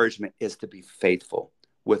encouragement is to be faithful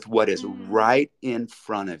with what is Hmm. right in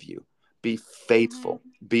front of you. Be Hmm. faithful.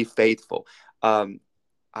 Be faithful. Um,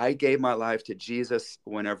 I gave my life to Jesus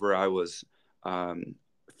whenever I was um,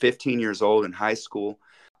 15 years old in high school.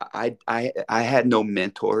 I had no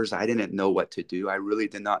mentors. I didn't know what to do. I really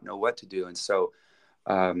did not know what to do. And so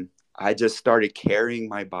I just started carrying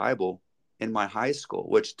my Bible in my high school,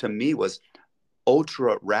 which to me was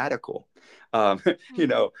ultra radical. Um, you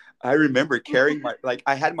Hmm. know, I remember carrying my, like,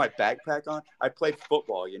 I had my backpack on. I played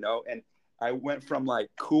football, and I went from like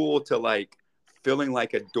cool to like feeling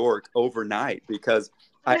like a dork overnight because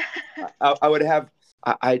I, I would have,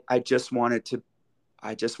 I just wanted to,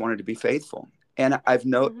 be faithful. And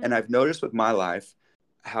Hmm. I've noticed with my life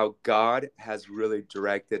how God has really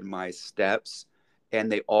directed my steps,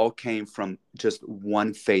 and they all came from just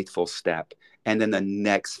one faithful step, and then the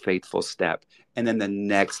next faithful step, and then the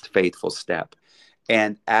next faithful step.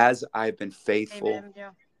 And as I've been faithful, Amen.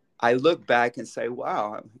 Yeah. I look back and say,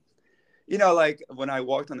 wow, like when I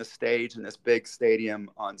walked on the stage in this big stadium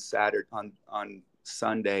on Sunday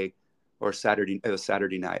or Saturday, it was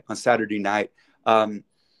Saturday night, on Saturday night.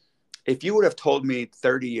 If you would have told me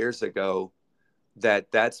 30 years ago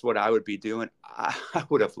that that's what I would be doing, I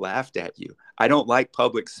would have laughed at you. I don't like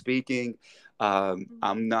public speaking. I'm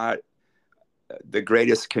not the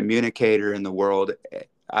greatest communicator in the world.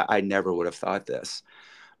 I never would have thought this.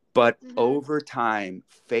 But Hmm. over time,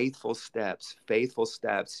 faithful steps,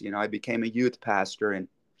 I became a youth pastor, and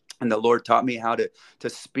the Lord taught me how to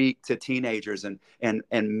speak to teenagers and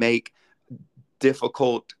make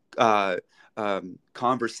difficult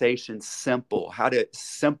conversations simple, how to Hmm.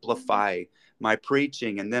 simplify my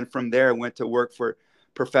preaching. And then from there, I went to work for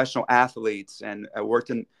professional athletes, and I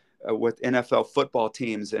worked with NFL football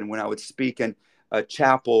teams. And when I would speak in a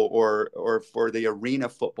chapel or for the arena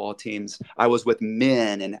football teams, I was with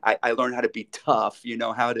men, and I learned how to be tough,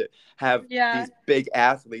 how to have Yeah. these big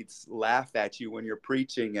athletes laugh at you when you're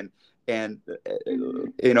preaching, Hmm. and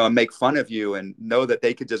make fun of you, and know that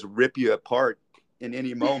they could just rip you apart in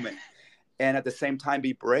any moment, and at the same time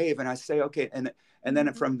be brave. And I say, okay. And then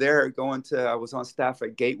Hmm. from there, I was on staff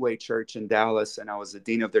at Gateway Church in Dallas, and I was the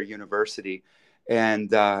dean of their university,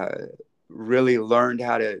 and really learned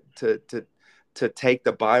how to take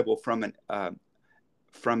the Bible from a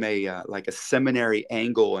like a seminary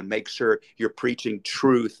angle, and make sure you're preaching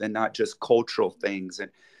truth and not just cultural things.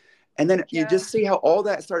 And then you Yeah. just see how all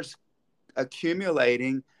that starts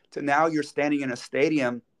accumulating to now you're standing in a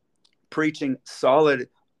stadium preaching solid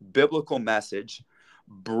biblical message,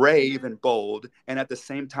 brave Hmm. and bold, and at the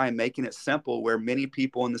same time making it simple, where many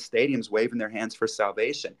people in the stadiums waving their hands for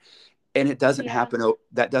salvation. And it doesn't Yeah. happen.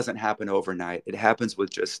 That doesn't happen overnight. It happens with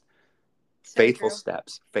just So true. faithful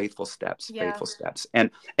steps, Yeah. faithful steps.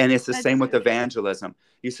 And it's the That's same with so true. evangelism.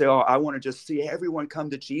 You say, "Oh, I want to just see everyone come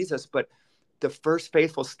to Jesus," but the first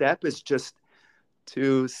faithful step is just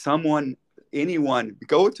to someone, anyone,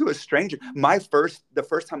 go to a stranger. The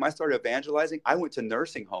first time I started evangelizing, I went to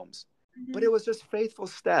nursing homes, but Hmm. it was just faithful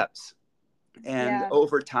steps. And Yeah.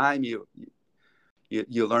 over time, you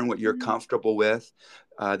learn what you're Hmm. comfortable with.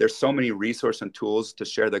 There's so many resources and tools to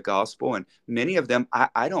share the gospel, and many of them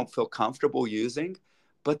I don't feel comfortable using,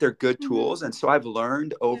 but they're good Hmm. tools. And so I've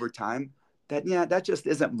learned Yeah. over time that, yeah, that just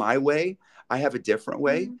isn't my way. I have a different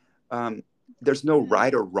way. Hmm. Um, there's no Hmm.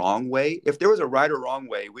 right or wrong way. If there was a right or wrong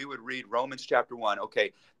way, we would read Romans chapter 1.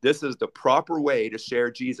 Okay, this is the proper way to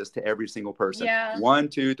share Jesus to every single person. Yeah. 1,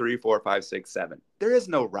 2, 3, 4, 5, 6, 7. There is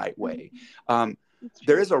no right way. Hmm. Um, That's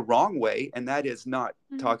there true. is a wrong way, and that is not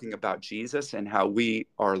Hmm. talking about Jesus and how we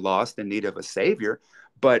are lost in need of a savior,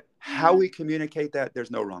 but how Hmm. we communicate that,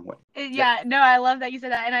 there's no wrong way. Yep. Yeah, no, I love that you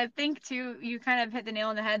said that. And I think too, you kind of hit the nail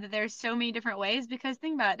on the head that there's so many different ways, because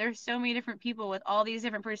think about it, there's so many different people with all these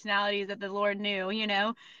different personalities that the Lord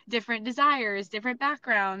knew, different desires, different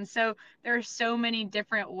backgrounds. So there are so many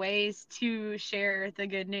different ways to share the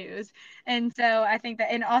good news. And so I think that,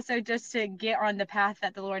 and also just to get on the path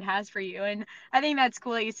that the Lord has for you. And I think that's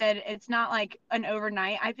cool that you said it's not like an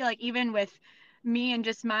overnight. I feel like even with me and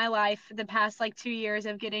just my life the past like 2 years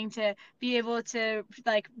of getting to be able to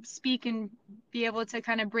like speak in be able to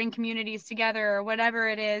kind of bring communities together or whatever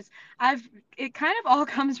it is. It kind of all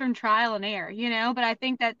comes from trial and error, you know, but I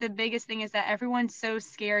think that the biggest thing is that everyone's so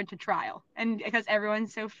scared to trial, and because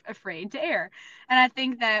everyone's so afraid to err. And I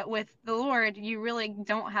think that with the Lord, you really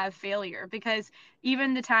don't have failure, because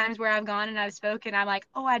even the times where I've gone and I've spoken, I'm like,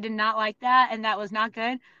 oh, I did not like that, and that was not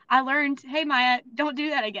good. I learned, hey Maya, don't do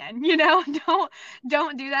that again. You know,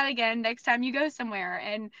 don't do that again next time you go somewhere.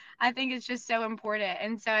 And I think it's just so important.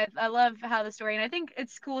 And so I love how the story, and I think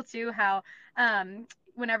it's cool too how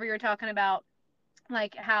whenever you're talking about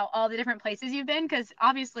like how all the different places you've been, because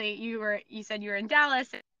obviously you said you were in Dallas,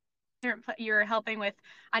 you were helping with,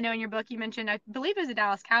 I know in your book you mentioned, I believe it was the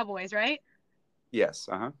Dallas Cowboys, right? Yes.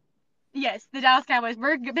 Uh-huh. Yes, the Dallas Cowboys.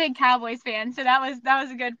 We're big Cowboys fans, so that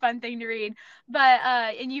was a good fun thing to read. But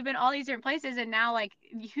and you've been all these different places, and now like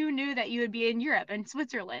who knew that you would be in Europe and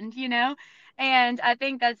Switzerland, you know? And I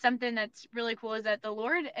think that's something that's really cool, is that the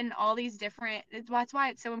Lord and all these different. That's why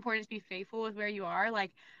it's so important to be faithful with where you are.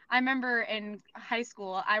 Like I remember in high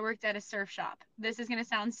school, I worked at a surf shop. This is gonna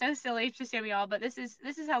sound so silly to some of y'all, but this is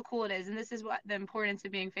how cool it is, and this is what the importance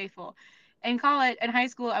of being faithful. In college, in high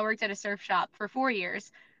school, I worked at a surf shop for 4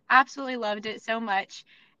 years. Absolutely loved it so much.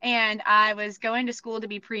 And I was going to school to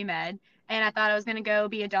be pre-med, and I thought I was going to go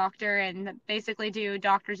be a doctor and basically do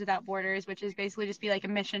Doctors Without Borders, which is basically just be like a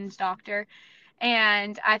missions doctor.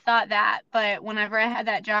 And I thought that, but whenever I had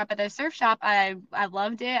that job at the surf shop, I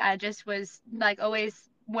loved it. I just was like always,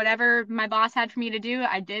 whatever my boss had for me to do,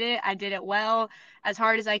 I did it. I did it well, as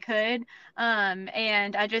hard as I could.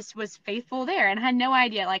 And I just was faithful there, and I had no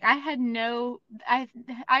idea. Like I had no, I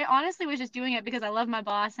honestly was just doing it because I love my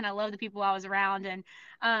boss and I love the people I was around, and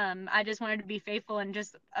I just wanted to be faithful and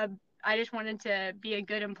just I just wanted to be a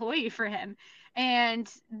good employee for him. And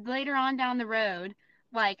later on down the road,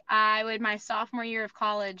 like I would, my sophomore year of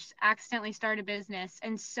college, accidentally start a business,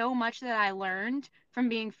 and so much that I learned from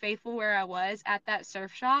being faithful where I was at that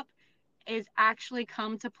surf shop is actually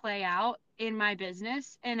come to play out in my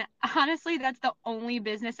business. And honestly, that's the only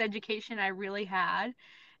business education I really had.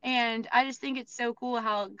 And I just think it's so cool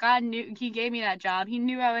how God knew, He gave me that job. He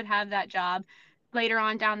knew I would have that job. Later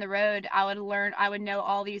on down the road, I would know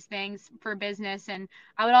all these things for business, and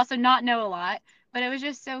I would also not know a lot, but it was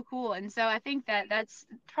just so cool. And so I think that that's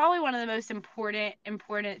probably one of the most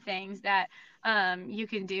important things that you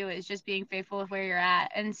can do, is just being faithful with where you're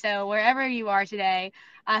at. And so wherever you are today,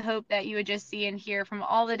 I hope that you would just see and hear from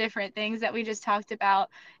all the different things that we just talked about,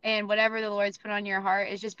 and whatever the Lord's put on your heart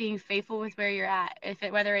is just being faithful with where you're at.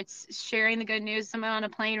 Whether it's sharing the good news with someone on a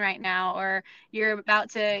plane right now, or you're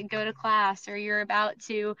about to go to class, or you're about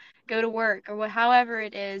to go to work, or however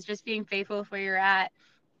it is, just being faithful with where you're at.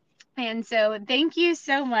 And so, thank you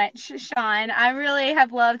so much, Sean. I really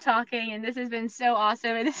have loved talking, and this has been so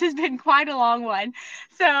awesome. And this has been quite a long one.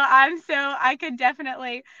 I could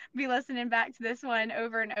definitely be listening back to this one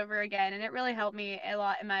over and over again. And it really helped me a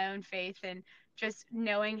lot in my own faith, and just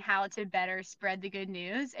knowing how to better spread the good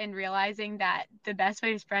news, and realizing that the best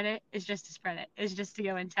way to spread it is just to spread it, is just to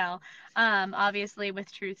go and tell, obviously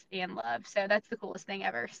with truth and love. So, that's the coolest thing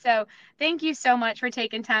ever. So, thank you so much for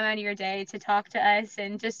taking time out of your day to talk to us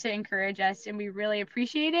and just to encourage us. And we really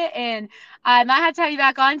appreciate it. And I might have to have you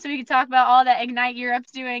back on so we can talk about all that Ignite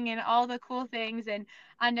Europe's doing and all the cool things. And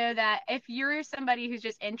I know that if you're somebody who's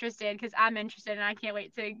just interested, because I'm interested and I can't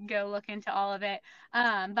wait to go look into all of it,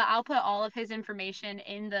 but I'll put all of his information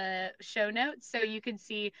in the show notes so you can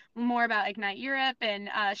see more about Ignite Europe. And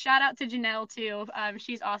shout out to Janelle too.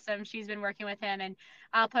 She's awesome. She's been working with him, and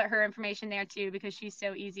I'll put her information there too, because she's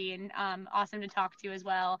so easy and awesome to talk to as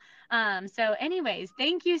well. So, anyways,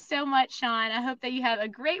 thank you so much, Sean. I hope that you have a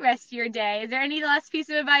great rest of your day. Is there any last piece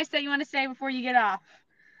of advice that you want to say before you get off?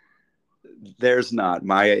 There's not,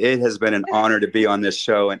 Maya. It has been an honor to be on this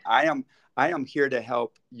show, and I am here to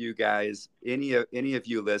help you guys. Any of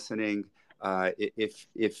you listening,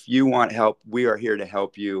 if you want help, we are here to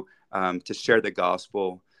help you, to share the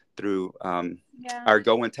gospel through Yeah. our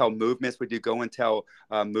Go and Tell movements. We do Go and Tell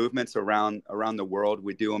movements around the world.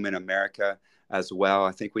 We do them in America as well.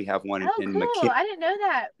 I think we have one Oh, in cool. McKinney. I didn't know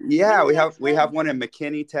that. Yeah, Ooh, we have that's we good. have one in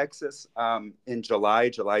McKinney, Texas, in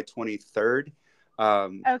July 23rd.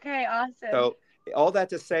 Okay, awesome. So all that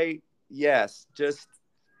to say, yes, just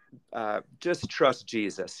trust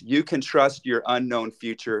Jesus. You can trust your unknown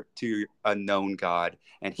future to a known God,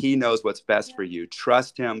 and He knows what's best for Yeah. you.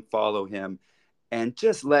 Trust Him, follow Him, and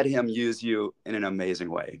just let Him use you in an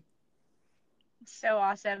amazing way. So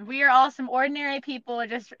awesome. We are all some ordinary people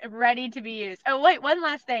just ready to be used. Oh, wait, one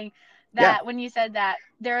last thing. Yeah. that when you said that,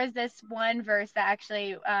 there was this one verse that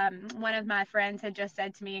actually one of my friends had just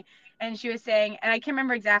said to me, and she was saying, and I can't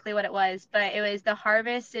remember exactly what it was, but it was, the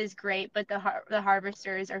harvest is great, but the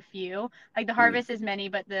harvesters are few. Like the Mm. harvest is many,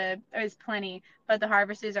 but there's plenty, but the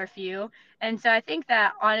harvesters are few. And so I think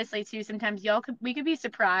that honestly too, sometimes we could be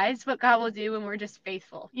surprised what God will do when we're just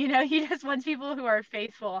faithful. You know, He just wants people who are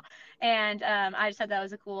faithful. And I just thought that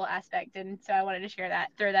was a cool aspect, and so I wanted to share that,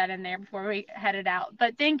 throw that in there before we headed out.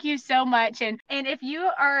 But thank you so much. And if you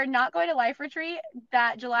are not going to Life Retreat,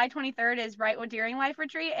 that July 23rd is right during Life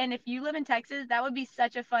Retreat, and if you live in Texas, that would be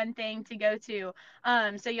such a fun thing to go to.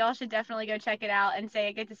 So y'all should definitely go check it out and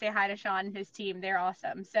get to say hi to Sean and his team. They're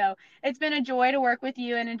awesome. So it's been a joy to work with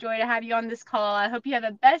you and a joy to have you on this call. I hope you have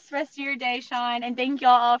the best rest of your day, Sean, and thank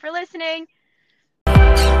y'all all for listening.